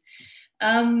practice.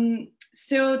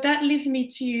 So that leaves me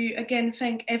to again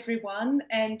thank everyone,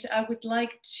 and I would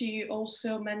like to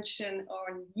also mention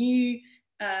our new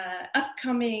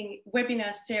upcoming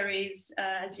webinar series.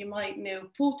 As you might know,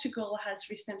 Portugal has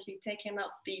recently taken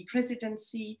up the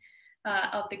presidency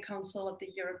of the Council of the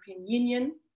European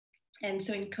Union. And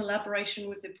so in collaboration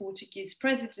with the Portuguese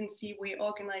presidency, we're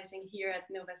organizing here at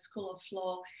Nova School of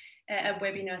Law a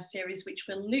webinar series which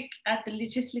will look at the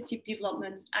legislative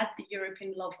developments at the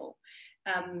European level,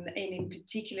 and in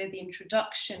particular the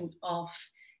introduction of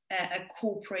a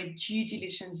corporate due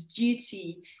diligence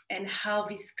duty and how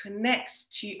this connects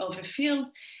to other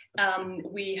fields.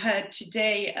 We heard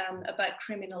today about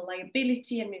criminal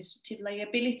liability, administrative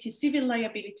liability, civil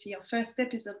liability. Our first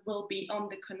episode will be on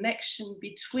the connection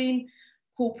between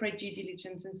corporate due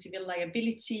diligence and civil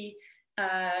liability.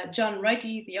 John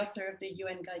Ruggie, the author of the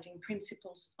UN Guiding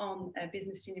Principles on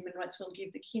Business and Human Rights, will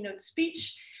give the keynote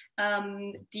speech.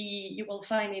 You will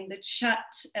find in the chat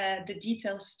the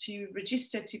details to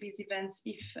register to these events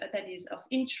if that is of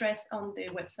interest on the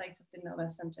website of the NOVA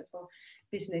Center for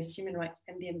Business, Human Rights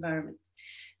and the Environment.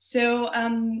 So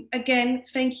again,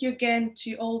 thank you again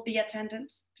to all the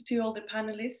attendants, to all the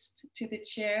panelists, to the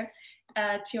chair,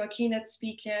 to our keynote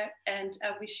speaker, and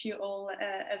I wish you all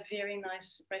a very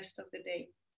nice rest of the day.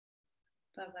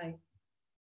 Bye-bye.